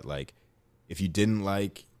director's cut. Like, if you didn't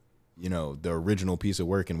like, you know, the original piece of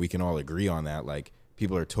work, and we can all agree on that, like,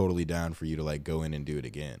 people are totally down for you to like go in and do it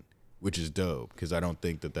again, which is dope, because I don't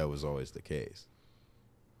think that was always the case.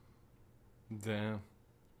 Damn.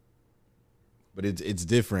 But it's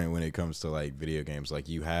different when it comes to like video games. Like,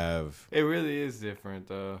 you have, It really is different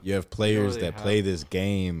though. you have players that play this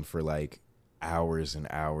game for like hours and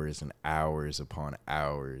hours and hours upon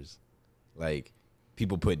hours. Like,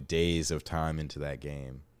 people put days of time into that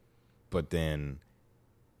game, but then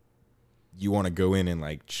you want to go in and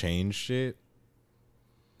like change shit.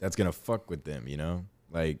 That's gonna fuck with them, you know?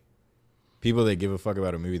 Like, people that give a fuck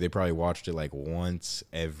about a movie, they probably watched it like once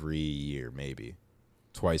every year, maybe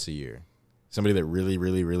twice a year. Somebody that really,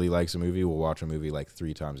 really, really likes a movie will watch a movie like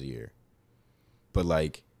 3 times a year. But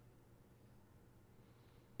like,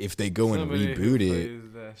 if they go and reboot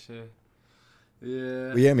it, that shit. Yeah.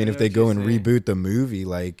 well, yeah, I mean, if they go and reboot the movie,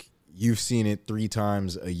 like, you've seen it 3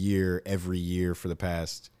 times a year, every year for the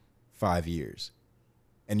past 5 years,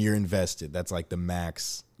 and you're invested. That's like the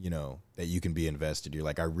max, you know, that you can be invested. You're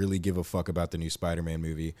like, I really give a fuck about the new Spider-Man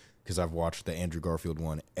movie because I've watched the Andrew Garfield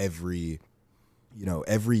one every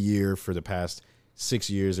year for the past 6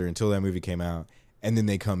 years, or until that movie came out. And then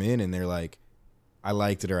they come in and they're like, I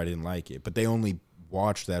liked it or I didn't like it, but they only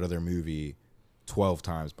watched that other movie 12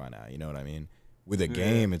 times by now. You know what I mean? With a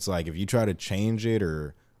game, it's like, if you try to change it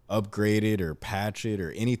or upgrade it or patch it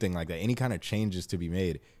or anything like that, any kind of changes to be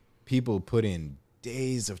made, people put in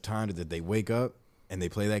days of time that they wake up and they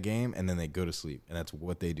play that game and then they go to sleep, and that's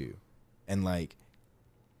what they do. And like,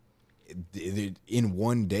 in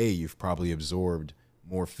one day, you've probably absorbed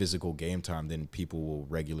more physical game time than people will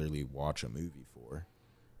regularly watch a movie for.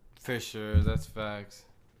 For sure, that's facts.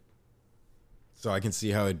 So I can see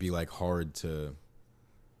how it'd be like hard to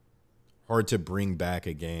bring back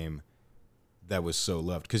a game that was so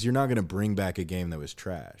loved, because you're not going to bring back a game that was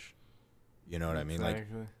trash. You know what I mean? Like,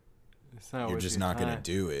 it's not you're just not going to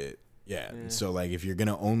do it. Yeah. So like, if you're going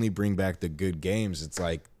to only bring back the good games, it's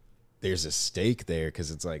like there's a stake there, because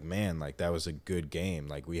it's like, man, like, that was a good game.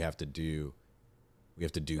 Like, we have to do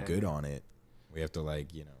good on it. We have to,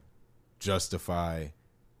 like, you know, justify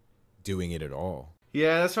doing it at all.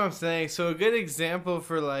 Yeah, that's what I'm saying. So a good example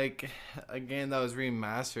for like a game that was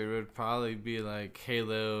remastered would probably be like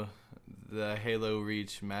Halo, the Halo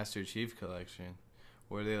Reach Master Chief Collection,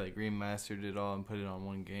 where they like remastered it all and put it on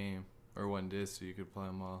one game or one disc so you could play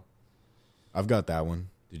them all. I've got that one.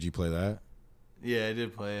 Did you play that? Yeah, I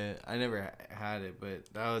did play it. I never had it, but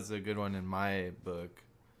that was a good one in my book.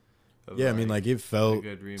 Yeah, I mean, like, it felt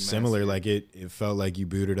similar. Like, it felt like you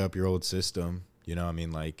booted up your old system. You know, I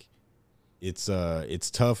mean, like, it's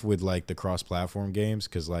tough with like the cross-platform games,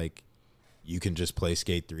 because like, you can just play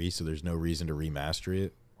Skate 3, so there's no reason to remaster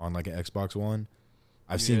it on like an Xbox One.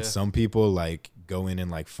 I've seen some people like go in and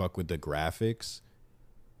like fuck with the graphics,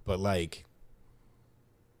 but like,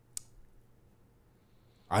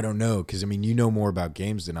 I don't know, because I mean, you know more about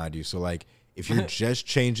games than I do. So like, if you're just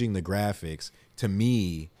changing the graphics, to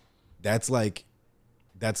me, that's like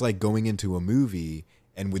going into a movie,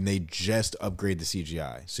 and when they just upgrade the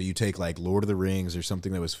CGI. So you take like Lord of the Rings or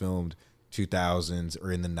something that was filmed 2000s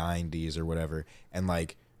or in the 90s or whatever, and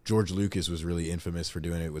like George Lucas was really infamous for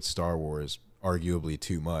doing it with Star Wars, arguably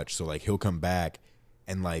too much. So like, he'll come back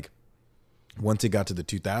and like, once it got to the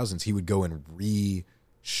 2000s, he would go and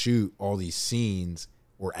reshoot all these scenes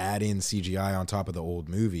or add in CGI on top of the old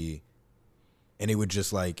movie, and it would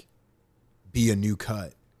just like be a new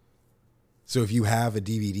cut. So if you have a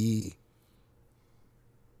DVD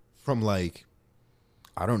from like,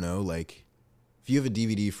 I don't know, like, if you have a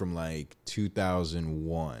DVD from like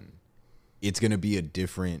 2001, it's going to be a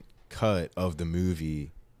different cut of the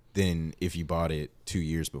movie than if you bought it 2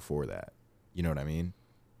 years before that. You know what I mean?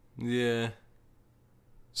 Yeah.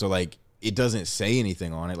 So like, it doesn't say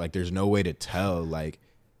anything on it. Like, there's no way to tell. Like,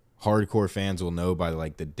 hardcore fans will know by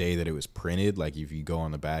like the day that it was printed. Like, if you go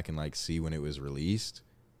on the back and like see when it was released,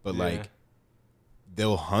 but like,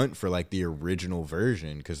 they'll hunt for like the original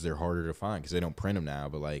version because they're harder to find because they don't print them now.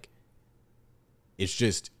 But like,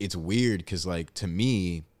 it's weird because like, to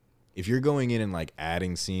me, if you're going in and like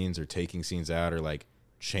adding scenes or taking scenes out or like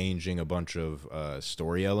changing a bunch of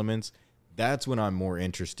story elements, that's when I'm more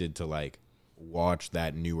interested to like watch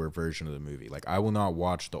that newer version of the movie. Like, I will not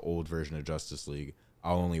watch the old version of Justice League.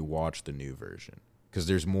 I'll only watch the new version because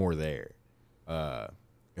there's more there.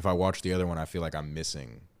 If I watch the other one, I feel like I'm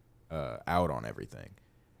missing out on everything.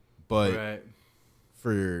 But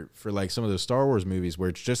for like some of those Star Wars movies where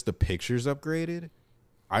it's just the pictures upgraded,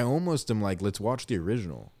 I almost am like, let's watch the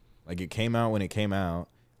original. Like, it came out when it came out.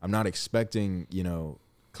 I'm not expecting,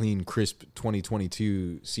 clean, crisp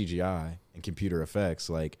 2022 CGI and computer effects.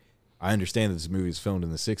 Like, I understand that this movie is filmed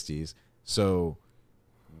in the 60s, so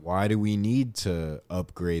why do we need to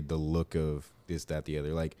upgrade the look of this, that, the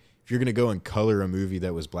other? Like, if you're going to go and color a movie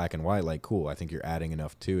that was black and white, like, cool, I think you're adding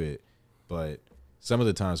enough to it. But some of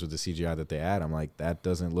the times with the CGI that they add, I'm like, that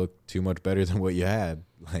doesn't look too much better than what you had.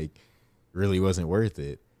 Like, really wasn't worth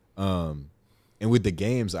it. And with the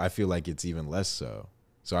games, I feel like it's even less so.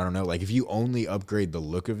 So I don't know. Like, if you only upgrade the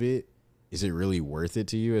look of it, is it really worth it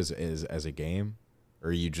to you as a game? Or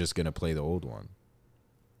are you just going to play the old one?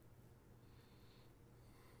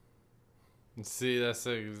 See, that's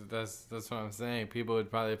what I'm saying. People would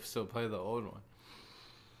probably still play the old one.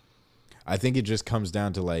 I think it just comes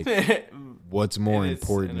down to, like, what's more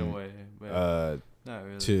important in a way, not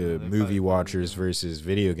really, to movie watchers versus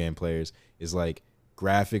video game players. Is, like,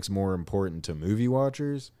 graphics more important to movie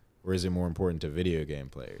watchers, or is it more important to video game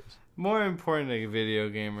players? More important to video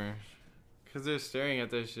gamers, because they're staring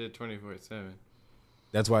at that shit 24/7.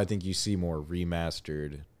 That's why I think you see more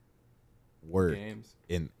remastered work games.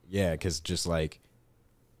 Because just like,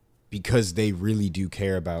 because they really do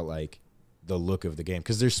care about, like, the look of the game,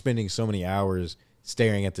 because they're spending so many hours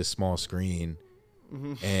staring at this small screen,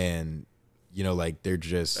 and like, they're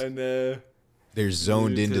just they're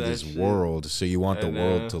zoned into this world, so you want the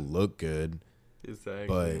world to look good. Exactly,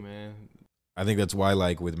 but man. I think that's why,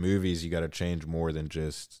 like, with movies, you got to change more than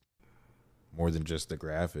just the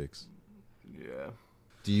graphics. Yeah.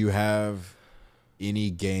 Do you have any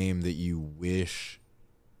game that you wish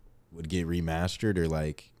would get remastered, or,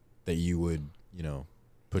 like, that you would,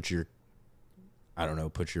 put your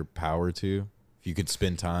power to? If you could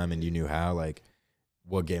spend time and you knew how, like,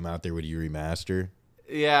 what game out there would you remaster?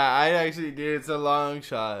 Yeah, I actually do. It's a long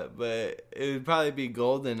shot, but it would probably be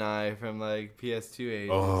GoldenEye from, like, PS2 ages.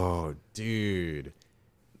 Oh, dude.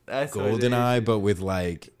 That's GoldenEye, but with,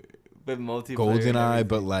 like... But multiplayer. GoldenEye,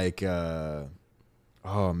 but, like,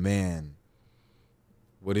 oh, man.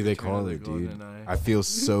 What do they call it, dude? I feel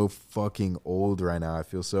so fucking old right now. I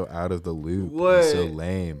feel so out of the loop. What? And so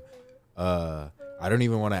lame. I don't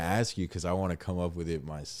even want to ask you because I want to come up with it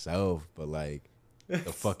myself, but, like,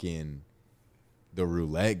 the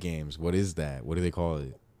roulette games. What is that? What do they call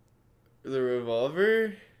it? The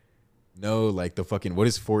Revolver? No, like, what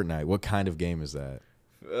is Fortnite? What kind of game is that?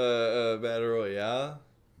 Battle Royale.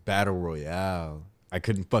 Battle Royale. I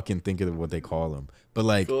couldn't fucking think of what they call them. But,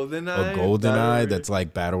 like, GoldenEye? a GoldenEye that's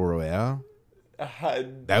like Battle Royale?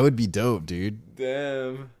 That would be dope, dude.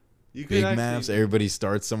 Damn. Big maps, everybody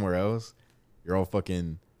starts somewhere else.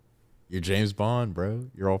 You're James Bond, bro.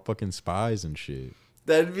 You're all fucking spies and shit.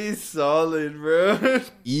 That'd be solid, bro.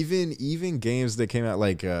 Even games that came out,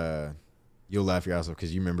 like, you'll laugh your ass off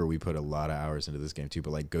because you remember we put a lot of hours into this game too,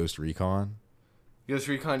 but, like, Ghost Recon. Ghost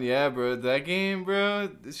Recon, yeah, bro. That game, bro.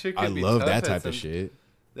 This shit could be tough. I love that type of shit.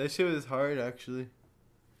 That shit was hard, actually.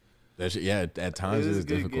 That shit, yeah, at times it was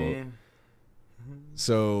difficult. Game.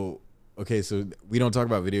 So, okay, so we don't talk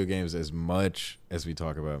about video games as much as we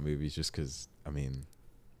talk about movies, just because, I mean,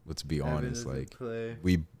 let's be honest, like,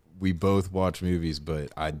 we both watch movies,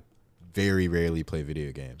 but I very rarely play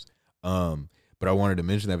video games. But I wanted to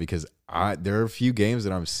mention that because there are a few games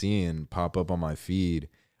that I'm seeing pop up on my feed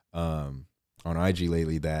on IG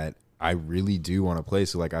lately that I really do want to play.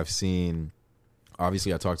 So, like, I've seen,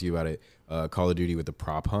 obviously I talked to you about it, Call of Duty with the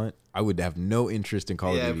prop hunt. I would have no interest in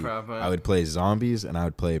Call of Duty. Prop hunt. I would play zombies and I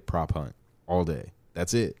would play prop hunt all day.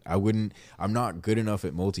 That's it. I'm not good enough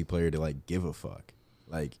at multiplayer to, like, give a fuck.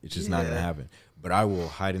 Like, it's just not gonna happen. But I will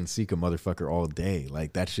hide and seek a motherfucker all day.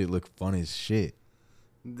 Like, that shit look fun as shit.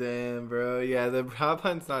 Damn, bro. Yeah, the prop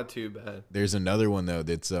hunt's not too bad. There's another one though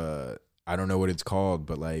that's I don't know what it's called,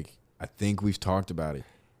 but, like, I think we've talked about it.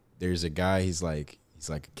 There's a guy, he's like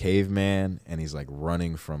a caveman, and he's, like,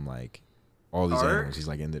 running from, like, all these animals. He's,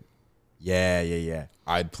 like, in the yeah.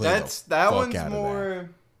 I'd play that one's more.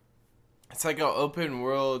 It's like an open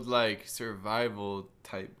world, like, survival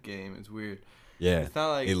type game. It's weird. Yeah, it's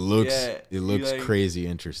not like it looks like, crazy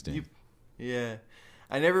interesting. Yeah,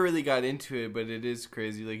 I never really got into it, but it is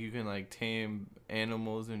crazy. Like, you can, like, tame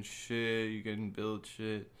animals and shit. You can build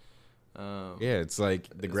shit. Yeah, it's like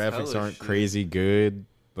the graphics aren't crazy good,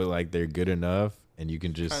 but, like, they're good enough, and you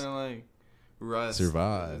can just kind of like Rust.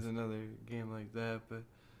 Survive. There's another game like that, but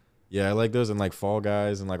yeah, I like those, and, like, Fall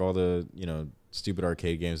Guys and, like, all the stupid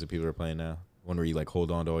arcade games that people are playing now. One where you, like, hold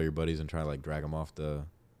on to all your buddies and try to, like, drag them off the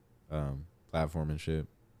platform and shit.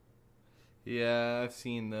 Yeah, I've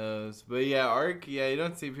seen those, but yeah, Ark. Yeah, you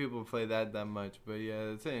don't see people play that much, but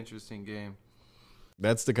yeah, it's an interesting game.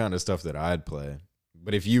 That's the kind of stuff that I'd play.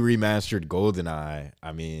 But if you remastered GoldenEye,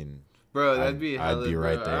 I mean, Bro, that'd be hella, I'd be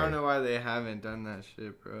right bro. there. I don't know why they haven't done that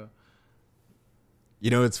shit, bro.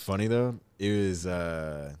 You know, it's funny though. It was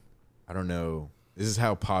I don't know. This is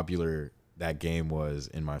how popular that game was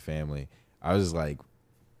in my family. I was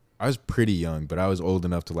pretty young, but I was old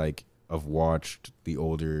enough to like have watched the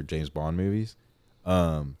older James Bond movies.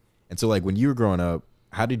 And so like when you were growing up,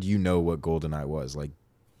 how did you know what GoldenEye was? Like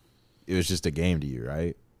it was just a game to you,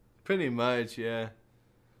 right? Pretty much, yeah.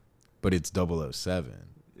 But it's 007.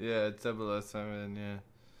 Yeah, it's 007, yeah.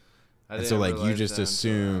 And so like you just that until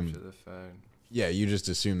assumed after the fact. Yeah, you just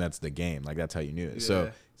assume that's the game. Like that's how you knew it. Yeah.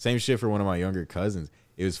 So same shit for one of my younger cousins.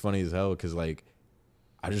 It was funny as hell because like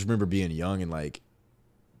I just remember being young and like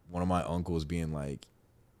one of my uncles being like,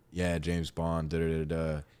 "Yeah, James Bond, da da da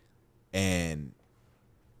da," and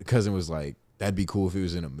the cousin was like, "That'd be cool if it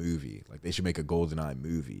was in a movie. Like they should make a GoldenEye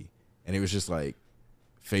movie." And it was just like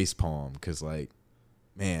facepalm because like,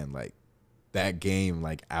 man, like that game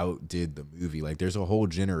like outdid the movie. Like there's a whole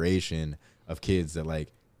generation of kids that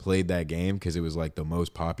like played that game because it was like the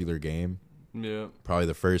most popular game. Yeah. Probably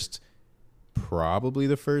the first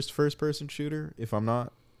first person shooter, if I'm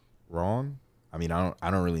not wrong. I mean, I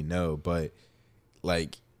don't really know, but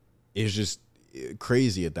like it's just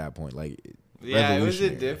crazy at that point. Like yeah, it was a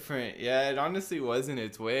different. Yeah, it honestly wasn't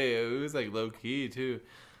its way. It was like low key too.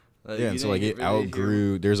 Like, yeah, and so like it really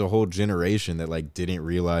outgrew. There's a whole generation that like didn't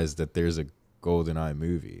realize that there's a GoldenEye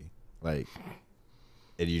movie. Like,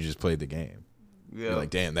 and you just played the game. Yeah, you're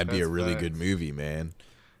like, damn, that'd be a really good movie, man.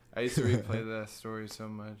 I used to replay that story so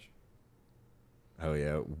much. Oh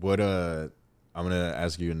yeah. What I'm gonna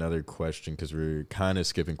ask you another question because we're kind of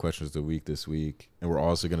skipping questions of the week this week, and we're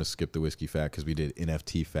also gonna skip the whiskey fact because we did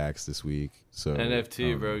NFT facts this week. So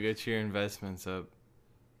NFT, bro, get your investments up.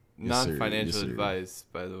 Yes, Not sir. financial Yes, advice,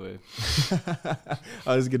 by the way.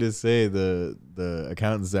 I was gonna say the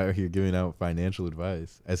accountant's out here giving out financial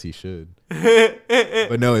advice as he should.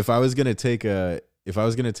 But no, if I was gonna take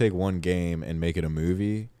one game and make it a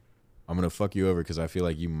movie, I'm gonna fuck you over because I feel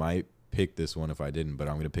like you might pick this one if I didn't. But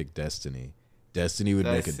I'm gonna pick Destiny. Destiny would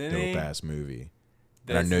make a dope ass movie.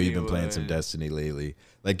 And I know you've been playing some Destiny lately.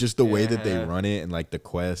 Like just the way that they run it and like the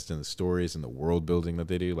quest and the stories and the world building that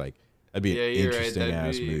they do, like that'd be an interesting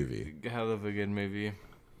ass movie. Hell of a good movie.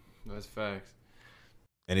 That's facts.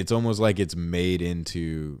 And it's almost like it's made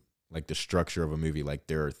into like the structure of a movie. Like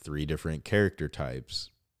there are 3 different character types.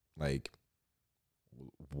 Like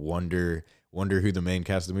wonder who the main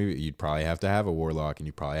cast of the movie. You'd probably have to have a warlock and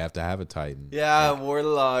you probably have to have a titan. Yeah, like,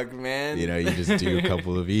 warlock, man. You know, you just do a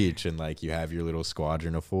couple of each and like you have your little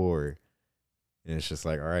squadron of 4. And it's just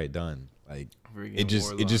like, all right, done. Like it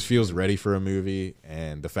just feels ready for a movie.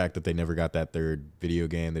 And the fact that they never got that 3rd video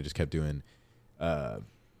game, they just kept doing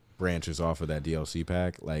branches off of that DLC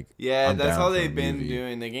pack. Like yeah, that's all they've been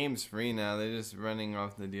doing. The game's free now. They're just running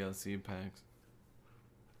off the DLC packs.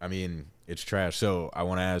 I mean, it's trash. So I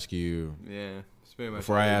want to ask you. Yeah.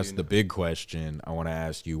 Before I ask the big question, I want to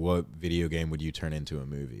ask you, what video game would you turn into a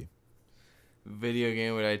movie? Video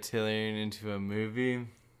game would I turn into a movie?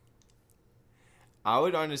 I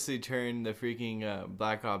would honestly turn the freaking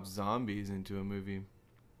Black Ops Zombies into a movie.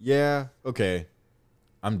 Yeah. Okay.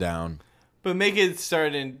 I'm down. But make it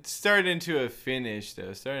start into a finish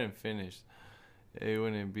though. Start and finish. It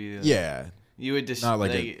wouldn't be. Like, yeah. You would just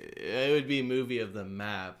like it would be a movie of the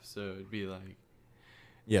map, so it'd be like.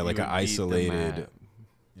 Yeah, like an isolated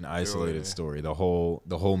story. The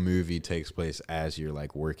whole movie takes place as you're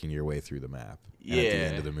like working your way through the map. And at the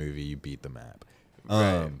end of the movie, you beat the map.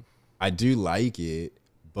 Right. I do like it,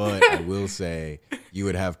 but I will say you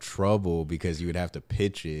would have trouble because you would have to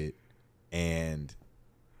pitch it, and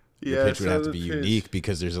the pitch would have to be unique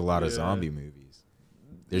because there's a lot of zombie movies.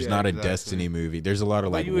 There's not a Destiny movie. There's a lot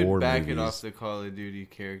of like war movies. You would back it off the Call of Duty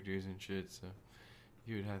characters and shit, so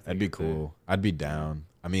you would have to. That'd be cool. I'd be down.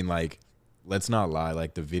 I mean, like, let's not lie.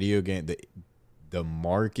 Like the video game, the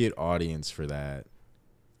market audience for that,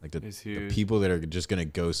 like the people that are just gonna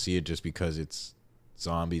go see it just because it's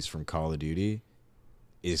zombies from Call of Duty,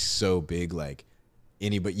 is so big. Like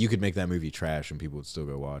anybody, you could make that movie trash and people would still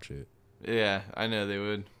go watch it. Yeah, I know they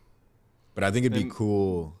would. But I think it'd be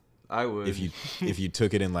cool. I would if you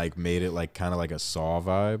took it and like made it like kind of like a Saw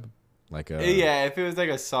vibe, like a if it was like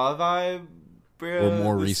a Saw vibe, bro. Or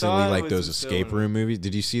more recently, like those escape room movies.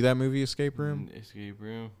 Did you see that movie, Escape Room? Escape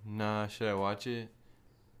Room? Nah, should I watch it?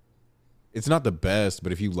 It's not the best,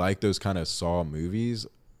 but if you like those kind of Saw movies,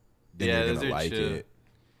 then you're gonna like it.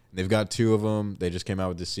 They've got 2 of them. They just came out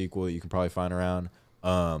with the sequel that you can probably find around.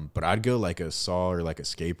 But I'd go like a Saw or like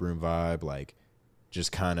Escape Room vibe, like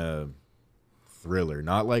just kind of thriller,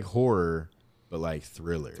 not like horror, but like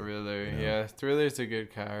thriller. Thriller, you know? yeah. Thriller's a good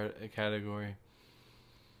category.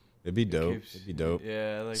 It'd be dope. It'd be dope.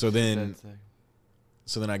 Yeah, I like So shit then, that's like,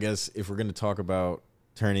 so then I guess if we're gonna talk about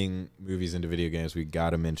turning movies into video games, we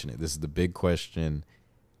gotta mention it. This is the big question.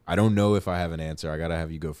 I don't know if I have an answer. I gotta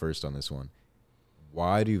have you go first on this one.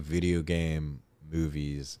 Why do video game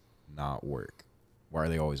movies not work? Why are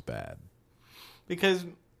they always bad? because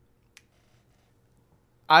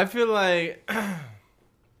I feel like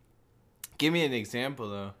give me an example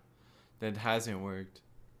though that hasn't worked.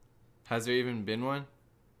 Has there even been one?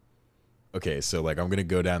 Okay, so like I'm gonna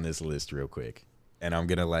go down this list real quick, and I'm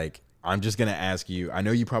just gonna ask you. I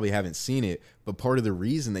know you probably haven't seen it, but part of the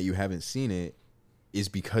reason that you haven't seen it is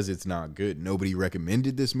because it's not good. Nobody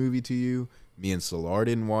recommended this movie to you. Me and Solar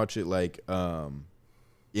didn't watch it. Like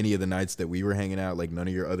any of the nights that we were hanging out, like none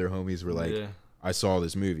of your other homies were like, Yeah. I saw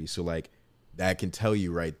this movie. So like that can tell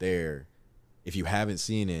you right there, if you haven't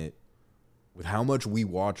seen it, with how much we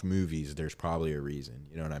watch movies, there's probably a reason.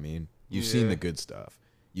 You know what I mean? You've seen the good stuff.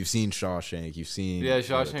 You've seen Shawshank. You've seen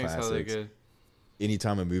Shawshank's hella good.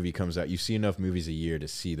 Anytime a movie comes out, you see enough movies a year to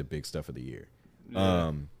see the big stuff of the year.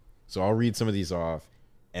 Yeah. So I'll read some of these off,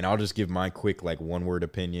 and I'll just give my quick like one word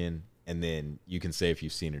opinion, and then you can say if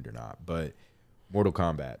you've seen it or not. But Mortal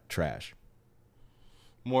Kombat, trash.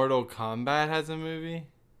 Mortal Kombat has a movie?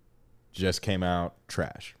 Just came out,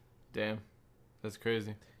 trash. Damn. That's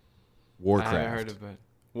crazy. Warcraft. I haven't heard of it.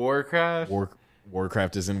 Warcraft?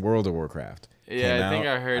 Warcraft is in World of Warcraft. Yeah, I think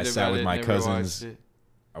I heard about it. I sat with my never cousins. watched it.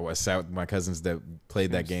 I sat with my cousins that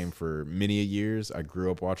played that game for many a years. I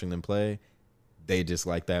grew up watching them play. They just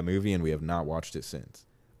like that movie, and we have not watched it since.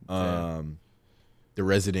 The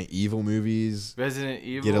Resident Evil movies Resident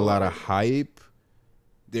Evil get a lot of hype.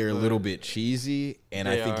 They're a little bit cheesy, and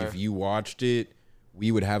I think if you watched it,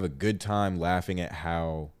 we would have a good time laughing at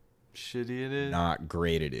how shitty it is. Not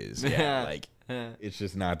great it is. Yeah, like it's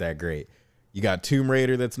just not that great. You got Tomb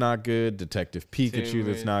Raider that's not good. Detective Pikachu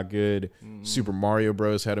that's not good. Super Mario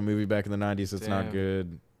Bros. Had a movie back in the 90s that's not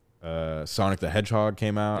good. Sonic the Hedgehog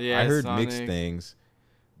came out. Yeah, I heard Sonic. mixed things,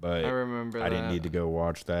 but I remember I didn't need to go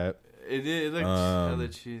watch that. It looked hella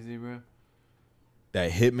cheesy, bro.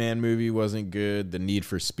 That Hitman movie wasn't good. The Need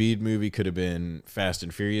for Speed movie could have been Fast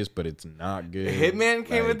and Furious, but it's not good. Hitman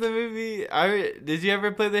came with the movie. Did you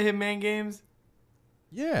ever play the Hitman games?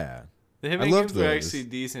 Yeah. The Hitman games were actually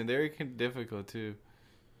decent. They were difficult too.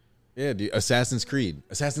 Yeah, dude. Assassin's Creed.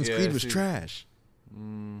 Assassin's Creed was trash.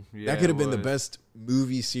 Yeah, that could have been the best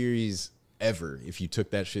movie series ever if you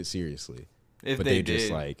took that shit seriously. But they just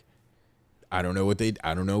like, I don't know what they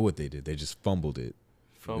did. They just fumbled it.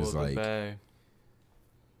 Fumbled the bag.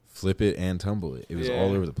 Flip it and tumble it. It was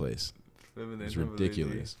all over the place. It was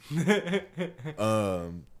ridiculous. But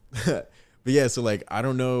yeah, so like I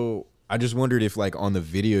don't know. I just wondered if like on the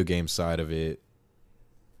video game side of it,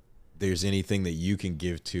 there's anything that you can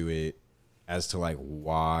give to it as to like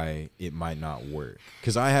why it might not work.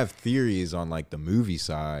 Because I have theories on like the movie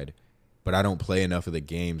side, but I don't play enough of the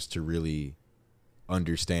games to really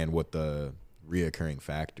understand what the reoccurring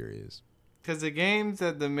factor is. Because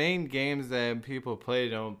the main games that people play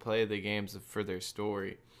don't play the games for their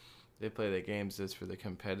story. They play the games just for the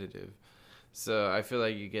competitive. So I feel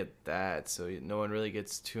like you get that. So no one really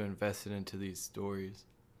gets too invested into these stories.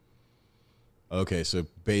 Okay, so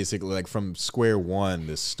basically, like from square one,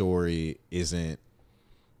 the story isn't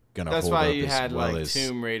gonna. That's hold why up you as had well like as...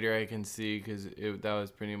 Tomb Raider. I can see because that was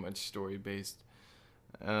pretty much story based.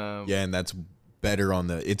 Yeah, and that's better on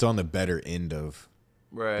the. It's on the better end of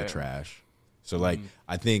the trash. So like,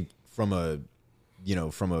 I think from a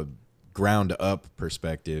ground up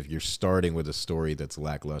perspective, you're starting with a story that's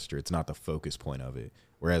lackluster. It's not the focus point of it.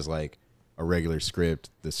 Whereas like a regular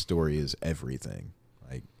script, the story is everything.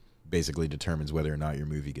 Like basically determines whether or not your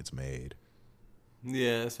movie gets made.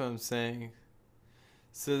 Yeah, that's what I'm saying.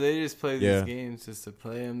 So they just play these games just to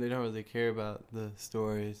play them. They don't really care about the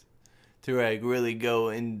stories to like really go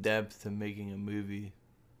in depth to making a movie.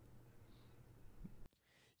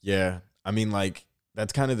 Yeah, I mean like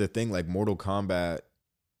that's kind of the thing. Like Mortal Kombat,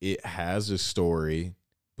 it has a story,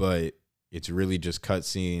 but it's really just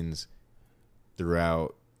cutscenes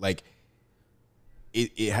throughout. Like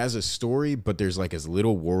it has a story, but there's like as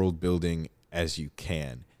little world building as you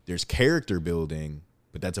can. There's character building,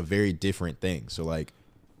 but that's a very different thing. So like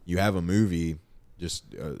you have a movie, just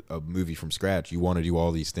a movie from scratch. You want to do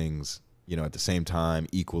all these things, at the same time,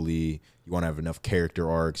 equally. You want to have enough character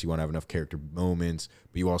arcs. You want to have enough character moments,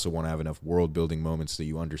 but you also want to have enough world building moments so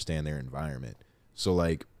you understand their environment. So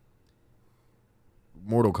like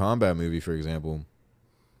Mortal Kombat movie, for example,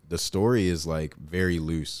 the story is like very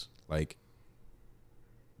loose. Like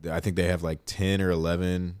I think they have like 10 or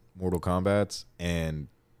 11 Mortal Kombats, and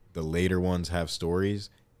the later ones have stories,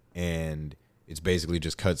 and it's basically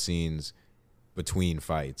just cutscenes between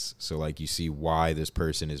fights. So like you see why this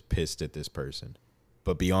person is pissed at this person.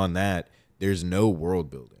 But beyond that, there's no world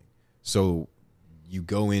building. So you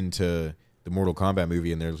go into the Mortal Kombat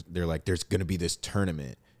movie and they're like, there's going to be this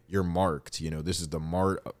tournament. You're marked, this is the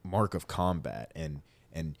mark of combat, and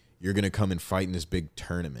you're going to come and fight in this big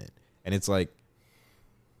tournament. And it's like,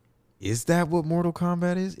 is that what Mortal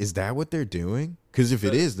Kombat is? Is that what they're doing? Because if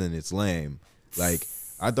it is, then it's lame. Like,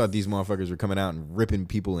 I thought these motherfuckers were coming out and ripping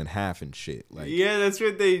people in half and shit. Like, yeah, that's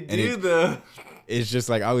what they do, though. It's just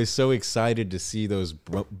like I was so excited to see those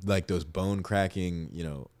bone cracking,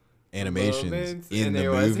 animations in the movie.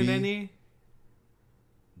 Wasn't any?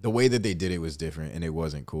 The way that they did it was different, and it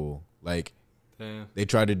wasn't cool. Like, they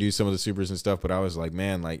tried to do some of the supers and stuff, but I was like,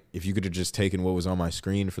 man, like if you could have just taken what was on my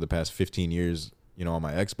screen for the past 15 years, on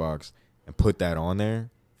my Xbox, and put that on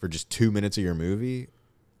there for just 2 minutes of your movie,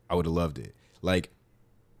 I would have loved it. Like,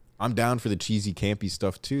 I'm down for the cheesy, campy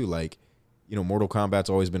stuff too. Like, Mortal Kombat's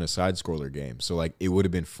always been a side scroller game. So like, it would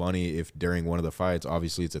have been funny if during one of the fights,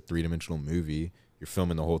 obviously it's a 3-dimensional movie, you're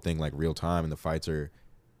filming the whole thing like real time, and the fights are,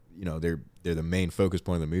 they're the main focus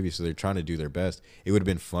point of the movie. So they're trying to do their best. It would have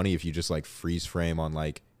been funny if you just like freeze frame on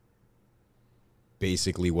like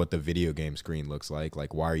basically what the video game screen looks like.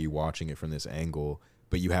 Like, why are you watching it from this angle?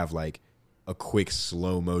 But you have like a quick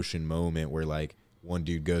slow motion moment where like one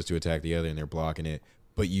dude goes to attack the other and they're blocking it.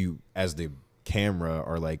 But you, as the camera,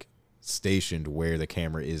 are like stationed where the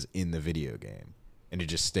camera is in the video game, and it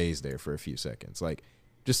just stays there for a few seconds. Like,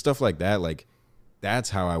 just stuff like that. Like,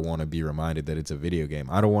 that's how I want to be reminded that it's a video game.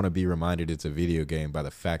 I don't want to be reminded it's a video game by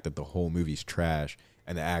the fact that the whole movie's trash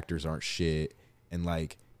and the actors aren't shit, and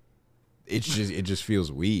like it just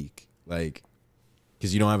feels weak. Like,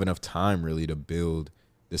 because you don't have enough time really to build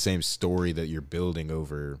the same story that you're building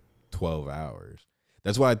over 12 hours.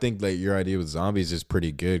 That's why I think like your idea with zombies is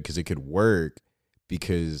pretty good, because it could work,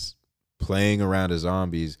 because playing around as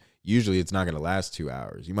zombies, usually it's not going to last 2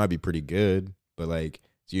 hours. You might be pretty good, but like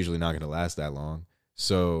it's usually not going to last that long.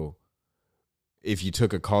 So if you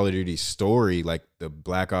took a Call of Duty story, like the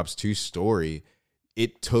Black Ops 2 story,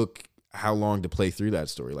 it took how long to play through that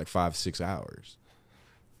story? Like 5-6 hours.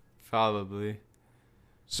 Probably.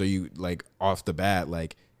 So you like off the bat,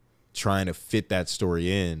 like trying to fit that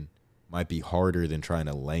story in might be harder than trying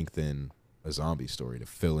to lengthen a zombie story to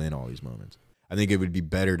fill in all these moments. I think it would be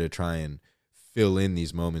better to try and fill in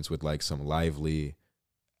these moments with like some lively,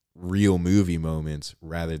 real movie moments,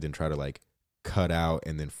 rather than try to like cut out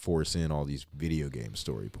and then force in all these video game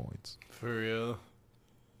story points. For real.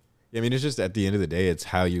 Yeah, I mean, it's just at the end of the day, it's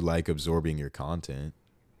how you like absorbing your content.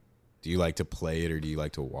 Do you like to play it or do you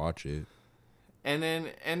like to watch it? And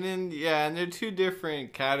then yeah, and they're two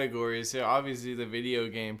different categories. So obviously the video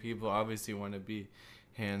game people obviously want to be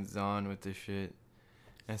hands-on with the shit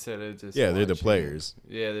instead of just they're the players.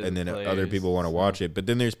 Yeah, and then other people want to watch it. But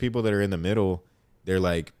then there's people that are in the middle. They're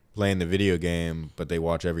like playing the video game, but they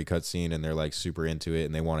watch every cutscene and they're like super into it,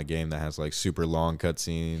 and they want a game that has like super long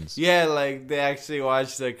cutscenes. Yeah, like they actually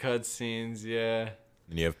watch the cutscenes. Yeah.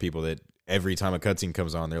 And you have people that every time a cutscene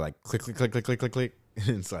comes on, they're like click click click click click click click.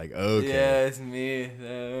 It's like, okay. Yeah, it's me.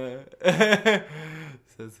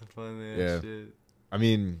 That's funny shit. I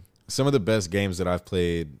mean, some of the best games that I've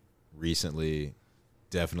played recently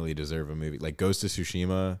definitely deserve a movie. Like Ghost of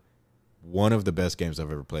Tsushima, one of the best games I've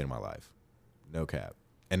ever played in my life. No cap.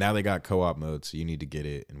 And now they got co-op mode, so you need to get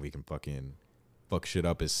it, and we can fucking fuck shit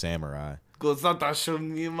up as samurai. Ghost of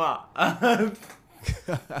Tsushima.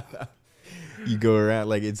 You go around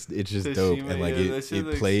like it's just dope, and like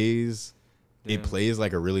it plays. Yeah. It plays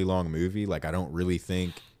like a really long movie. Like, I don't really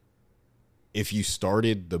think if you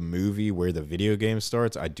started the movie where the video game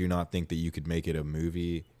starts, I do not think that you could make it a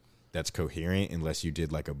movie that's coherent unless you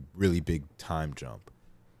did like a really big time jump.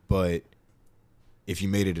 But if you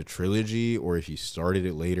made it a trilogy, or if you started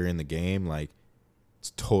it later in the game, like,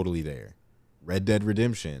 it's totally there. Red Dead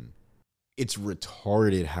Redemption. It's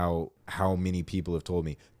retarded how many people have told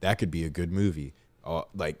me that could be a good movie.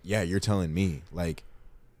 Like, yeah, you're telling me. Like,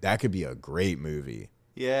 that could be a great movie.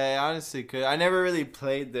 Yeah, I honestly could. I never really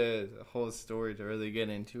played the whole story to really get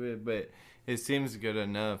into it, but it seems good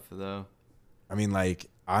enough, though. I mean, like,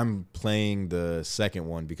 I'm playing the second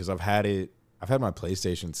one because I've had my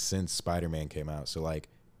PlayStation since Spider-Man came out. So, like,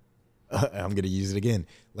 I'm going to use it again.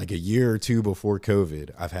 Like, a year or two before COVID,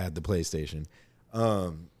 I've had the PlayStation.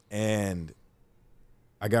 And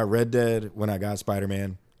I got Red Dead when I got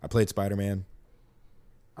Spider-Man. I played Spider-Man.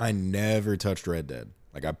 I never touched Red Dead.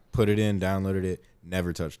 Like, I put it in, downloaded it,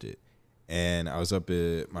 never touched it. And I was up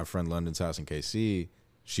at my friend London's house in KC.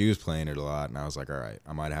 she was playing it a lot, and I was like, all right,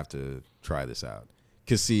 I might have to try this out.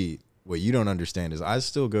 Because, see, what you don't understand is I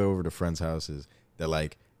still go over to friends' houses that,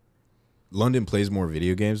 like, London plays more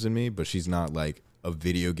video games than me, but she's not, like, a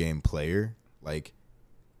video game player. Like,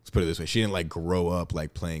 let's put it this way. She didn't, like, grow up,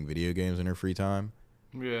 like, playing video games in her free time.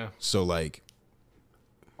 Yeah. So, like,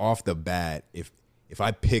 off the bat, if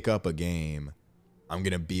I pick up a game, I'm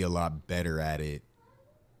going to be a lot better at it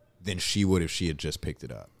than she would if she had just picked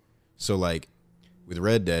it up. So, like, with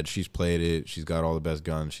Red Dead, she's played it. She's got all the best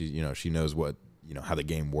guns. She, you know, she knows what, you know, how the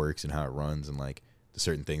game works and how it runs and, like, the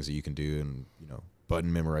certain things that you can do and, you know,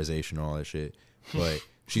 button memorization and all that shit. But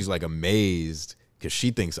she's, like, amazed because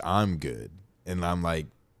she thinks I'm good. And I'm like,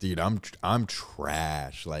 dude, I'm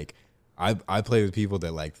trash. Like, I play with people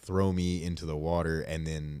that, like, throw me into the water and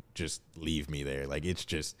then just leave me there. Like, it's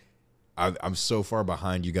just, I'm so far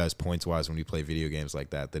behind you guys points-wise when we play video games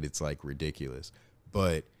like that it's, like, ridiculous.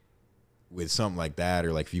 But with something like that,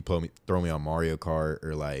 or, like, if you throw me on Mario Kart,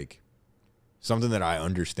 or, like, something that I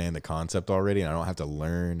understand the concept already and I don't have to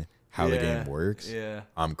learn how the game works,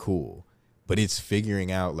 I'm cool. But it's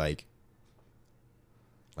figuring out, like,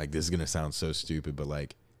 this is going to sound so stupid, but,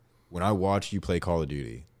 like, when I watch you play Call of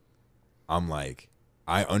Duty, I'm like,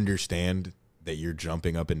 I understand that you're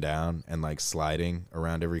jumping up and down and, like, sliding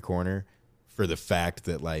around every corner for the fact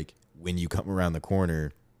that, like, when you come around the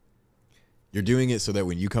corner, you're doing it so that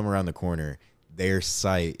when you come around the corner, their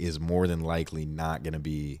sight is more than likely not going to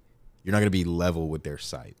be, you're not going to be level with their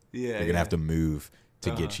sight. Yeah. They're going to have to move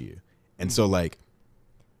to get you. And so, like,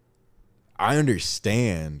 I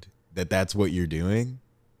understand that that's what you're doing.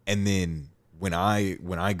 And then when I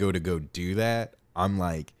go do that, I'm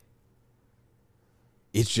like,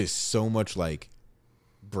 it's just so much, like,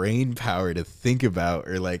 brain power to think about,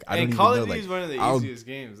 or, like, I don't even know. Call of like, Duty is one of the easiest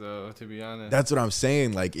games, though, to be honest. That's what I'm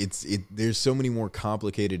saying. Like, there's so many more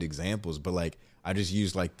complicated examples, but, like, I just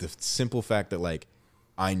use, like, the simple fact that, like,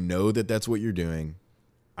 I know that that's what you're doing.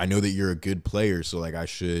 I know that you're a good player, so, like, I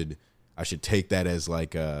should take that as,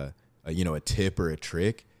 like, a you know, a tip or a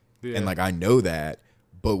trick. Yeah. And, like, I know that,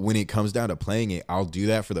 but when it comes down to playing it, I'll do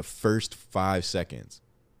that for the first 5 seconds.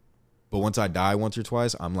 But once I die once or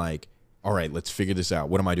twice, I'm like, all right, let's figure this out.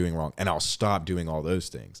 What am I doing wrong? And I'll stop doing all those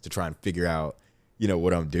things to try and figure out, you know,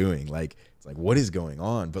 what I'm doing. Like, it's like, what is going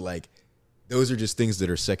on? But, like, those are just things that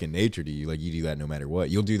are second nature to you. Like, you do that no matter what.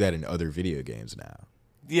 You'll do that in other video games now.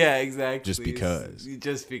 Yeah, exactly. Just because.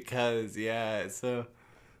 Yeah. So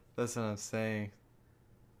that's what I'm saying.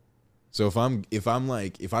 So if I'm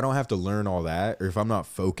like, if I don't have to learn all that, or if I'm not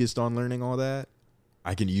focused on learning all that,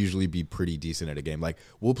 I can usually be pretty decent at a game. Like,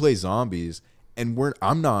 we'll play zombies, and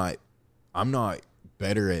I'm not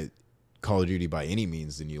better at Call of Duty by any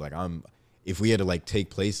means than you. Like, if we had to, like, take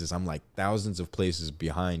places, I'm like thousands of places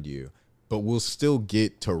behind you, but we'll still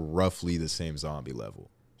get to roughly the same zombie level,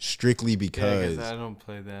 strictly because I don't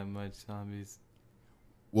play that much zombies.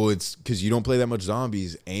 Well, it's because you don't play that much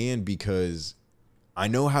zombies, and because I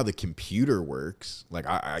know how the computer works. Like,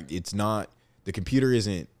 it's not, the computer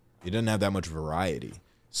isn't, it doesn't have that much variety.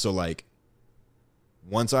 So, like,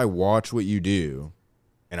 once I watch what you do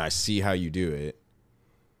and I see how you do it,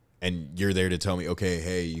 and you're there to tell me, okay,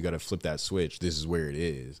 hey, you got to flip that switch, this is where it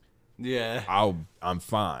is. Yeah. I'm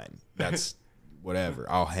fine. That's whatever.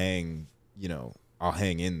 I'll hang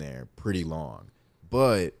in there pretty long.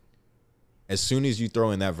 But as soon as you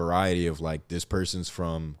throw in that variety of, like, this person's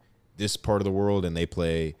from this part of the world and they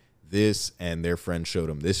play this, and their friend showed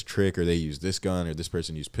them this trick, or they use this gun, or this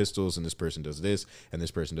person used pistols, and this person does this, and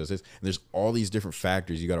this person does this, and there's all these different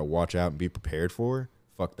factors you got to watch out and be prepared for.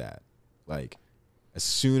 Fuck that. Like, as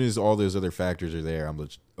soon as all those other factors are there, I'm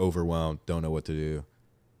just overwhelmed, don't know what to do.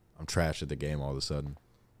 I'm trash at the game all of a sudden.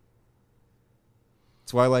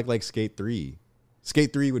 That's why I like Skate 3.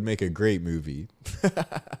 Skate 3 would make a great movie.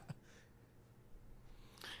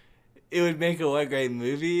 It would make a what great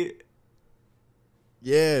movie?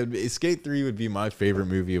 Yeah, Skate 3 would be my favorite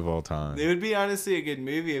movie of all time. It would be honestly a good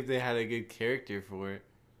movie if they had a good character for it.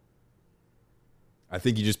 I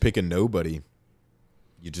think you just pick a nobody.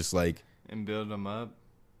 You just, like, and build them up.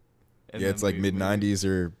 Yeah, it's like mid-90s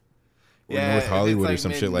or North Hollywood, like, or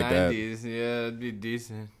some shit like that. Yeah, it'd be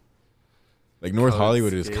decent. Like, North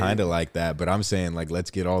Hollywood is kind of like that, but I'm saying, like, let's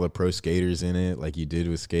get all the pro skaters in it, like you did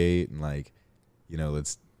with Skate, and, like, you know,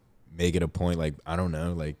 let's make it a point, like, I don't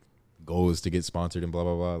know, like, goal is to get sponsored and blah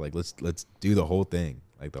blah blah. Like, let's do the whole thing,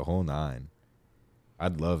 like the whole 9.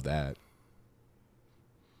 I'd love that.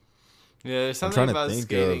 Yeah, there's something about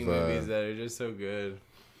skating movies that are just so good.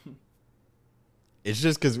 It's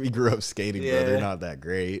just because we grew up skating, bro. They're not that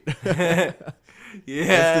great. Yeah,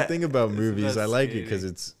 that's the thing about movies. I like it because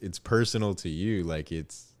it's personal to you. Like,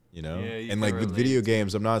 it's you know? Yeah, you And can like with relate video to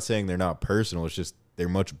games, I'm not saying they're not personal. It's just they're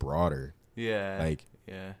much broader. Yeah. Like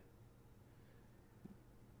Yeah.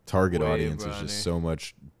 target Way audience is broader. just so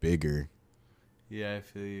much bigger. Yeah, I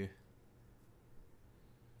feel you.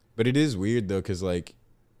 But it is weird though, because like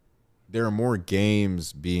there are more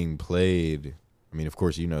games being played. I mean, of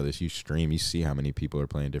course, you know this. You stream, you see how many people are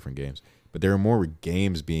playing different games. But there are more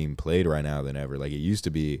games being played right now than ever. Like it used to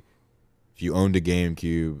be, if you owned a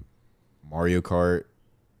GameCube, Mario Kart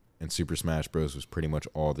and Super Smash Bros. Was pretty much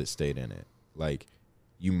all that stayed in it. Like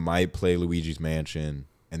you might play Luigi's Mansion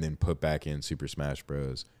and then put back in Super Smash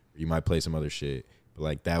Bros. Or you might play some other shit. But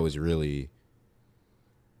like that was really,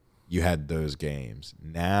 you had those games.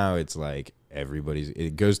 Now it's like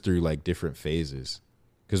it goes through like different phases.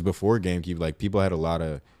 Because before GameCube, like people had a lot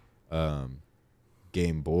of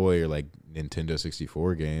Game Boy or like Nintendo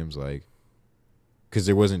 64 games, like because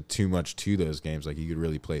there wasn't too much to those games. Like you could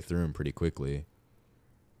really play through them pretty quickly.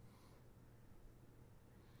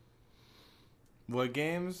 What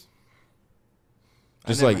games?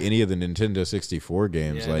 Just like any of the Nintendo 64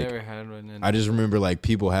 games. Yeah, like I never had one. I just remember like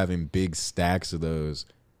people having big stacks of those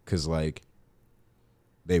because like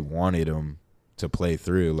they wanted them to play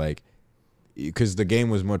through. Like because the game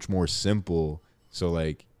was much more simple, so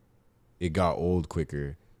like it got old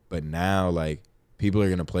quicker. But now like people are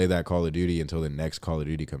gonna play that Call of Duty until the next Call of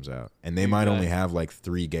Duty comes out, and they might only have like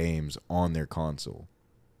 3 games on their console.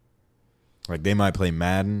 Like they might play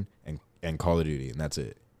Madden and Call of Duty, and that's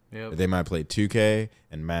it. Yep. They might play 2K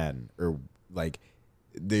and Madden, or like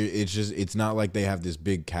it's not like they have this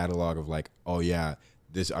big catalog of like, oh yeah,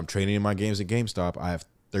 I'm trading in my games at GameStop. I have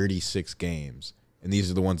 36 games, and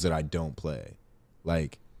these are the ones that I don't play.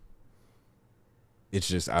 Like it's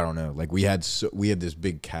just, I don't know. Like we had this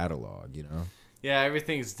big catalog, you know? Yeah,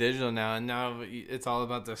 everything's digital now, and now it's all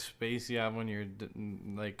about the space you have on your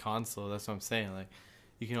like console. That's what I'm saying. Like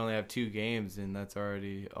you can only have 2 games, and that's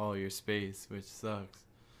already all your space, which sucks.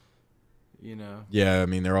 You know? Yeah, I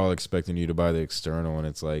mean they're all expecting you to buy the external, and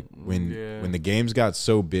it's like when the games got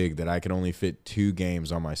so big that I could only fit 2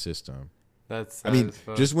 games on my system. That's sad. I mean, as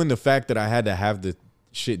fuck. just when the fact that I had to have the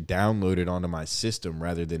shit downloaded onto my system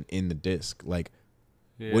rather than in the disc, like.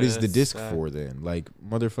 Yeah, what is the disc for then? Like,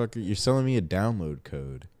 motherfucker, you're selling me a download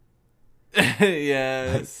code.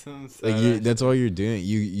 Yeah, that's all you're doing.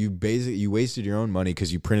 You wasted your own money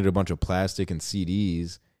because you printed a bunch of plastic and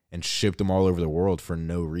CDs and shipped them all over the world for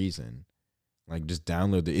no reason. Like, just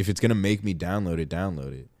download it. If it's gonna make me download it,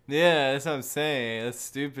 download it. Yeah, that's what I'm saying. That's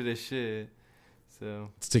stupid as shit.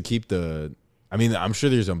 So it's to keep the. I mean, I'm sure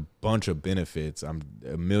there's a bunch of benefits. A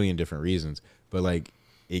million different reasons, but like,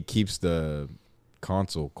 it keeps the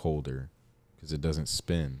console colder because it doesn't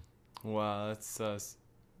spin. Wow, that's sus.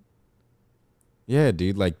 Yeah,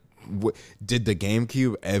 dude. Like, did the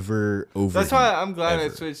GameCube ever overheat? That's why I'm glad I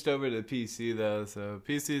switched over to PC though. So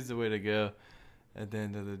PC is the way to go. At the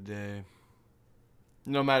end of the day,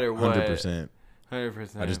 no matter what. 100%.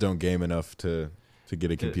 100%. I just don't game enough to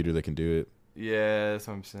get a computer that can do it. Yeah, that's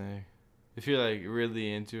what I'm saying. If you're like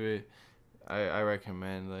really into it, I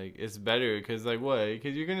recommend like it's better because like what?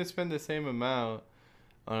 Because you're gonna spend the same amount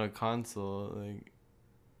on a console, like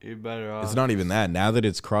you're better off. It's not even that. Now that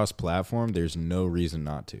it's cross-platform, there's no reason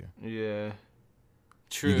not to. Yeah,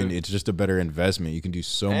 true. It's just a better investment. You can do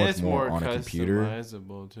so much more on a computer.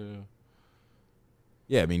 Customizable too.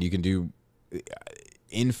 Yeah, I mean you can do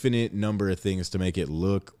infinite number of things to make it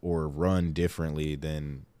look or run differently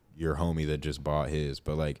than your homie that just bought his.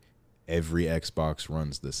 But like every Xbox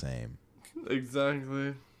runs the same.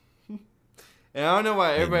 Exactly. And I don't know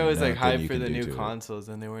why everybody was like hyped for the new consoles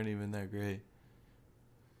and they weren't even that great.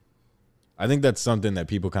 I think that's something that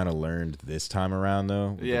people kind of learned this time around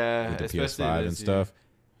though. With the PS5 and stuff.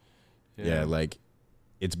 Yeah, like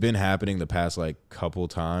it's been happening the past like couple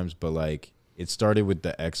times, but like it started with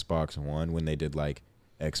the Xbox One when they did like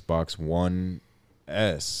Xbox One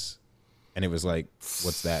S, and it was like,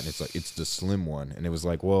 what's that? And it's like, it's the slim one, and it was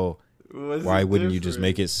like, well, why wouldn't you just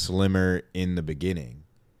make it slimmer in the beginning?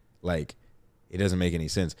 Like, it doesn't make any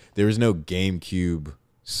sense. There was no GameCube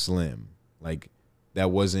Slim. Like,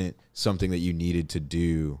 that wasn't something that you needed to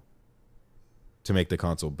do to make the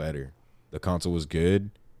console better. The console was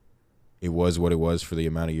good. It was what it was for the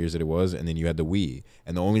amount of years that it was, and then you had the Wii.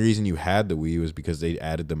 And the only reason you had the Wii was because they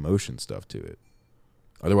added the motion stuff to it.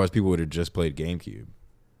 Otherwise, people would have just played GameCube.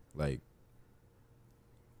 Like,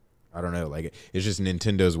 I don't know. Like, it's just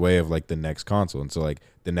Nintendo's way of, like, the next console. And so, like,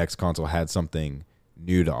 the next console had something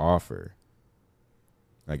new to offer.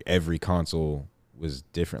 Like, every console was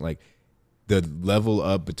different. Like, the level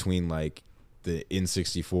up between, like, the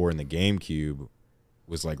N64 and the GameCube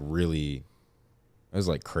was, like, really... It was,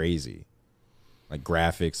 like, crazy. Like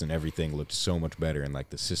graphics and everything looked so much better, and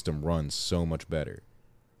like the system runs so much better.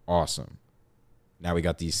 Awesome. Now we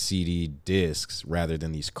got these CD discs rather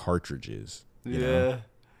than these cartridges. You know?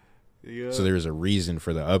 Yeah. So there's a reason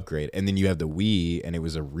for the upgrade. And then you have the Wii, and it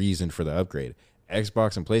was a reason for the upgrade.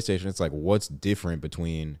 Xbox and PlayStation, it's like, what's different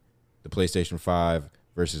between the PlayStation 5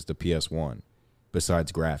 versus the PS1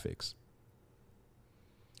 besides graphics?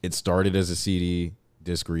 It started as a CD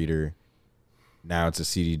disc reader. Now it's a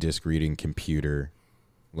CD disc reading computer.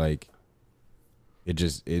 Like,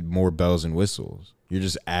 it more bells and whistles. You're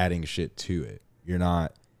just adding shit to it. You're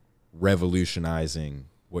not revolutionizing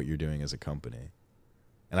what you're doing as a company.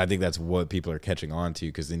 And I think that's what people are catching on to,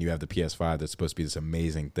 because then you have the PS5 that's supposed to be this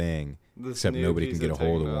amazing thing, except nobody can get a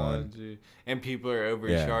hold of one. And people are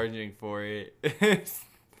overcharging for it.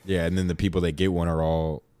 Yeah, and then the people that get one are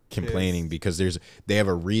all complaining because they have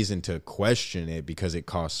a reason to question it because it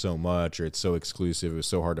costs so much or it's so exclusive, it was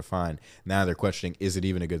so hard to find. Now they're questioning, is it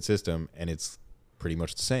even a good system? And it's pretty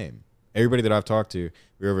much the same. Everybody that I've talked to,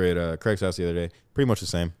 we were over at Craig's house the other day, pretty much the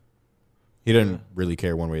same. He doesn't really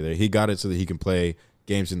care one way or the other. He got it so that he can play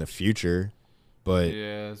games in the future, but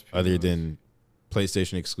other than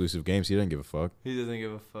PlayStation exclusive games, he doesn't give a fuck. He doesn't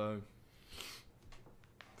give a fuck.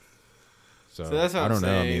 So that's what I don't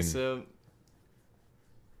know. I mean,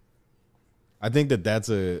 I think that's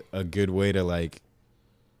a good way to like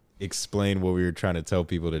explain what we were trying to tell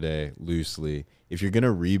people today loosely. If you're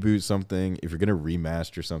gonna reboot something, if you're gonna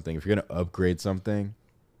remaster something, if you're gonna upgrade something,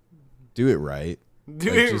 do it right.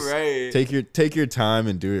 Right. Take your time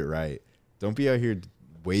and do it right. Don't be out here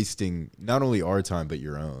wasting not only our time but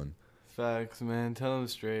your own. Facts, man. Tell them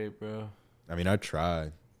straight, bro. I mean, I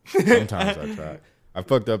tried. Sometimes I try. I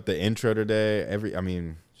fucked up the intro today. It's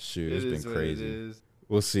been crazy.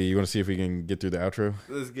 We'll see. You want to see if we can get through the outro?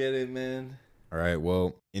 Let's get it, man. All right.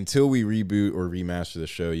 Well, until we reboot or remaster the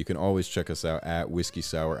show, you can always check us out at Whiskey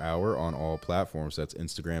Sour Hour on all platforms. That's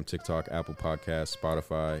Instagram, TikTok, Apple Podcasts,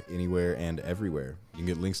 Spotify, anywhere and everywhere. You can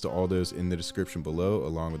get links to all those in the description below,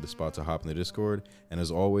 along with the spot to hop in the Discord. And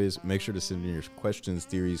as always, make sure to send in your questions,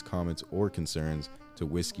 theories, comments, or concerns to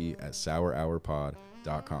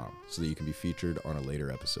whiskey@sourhourpod.com so that you can be featured on a later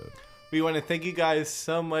episode. We want to thank you guys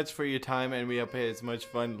so much for your time, and we hope you had as much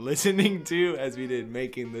fun listening to as we did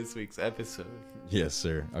making this week's episode. Yes,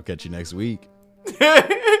 sir. I'll catch you next week.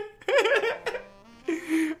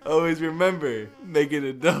 Always remember, make it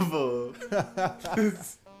a double.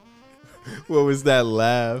 What was that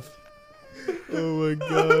laugh? Oh my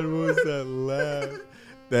God, what was that laugh?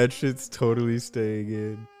 That shit's totally staying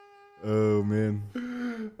in. Oh, man.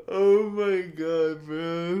 Oh my God,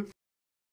 bro.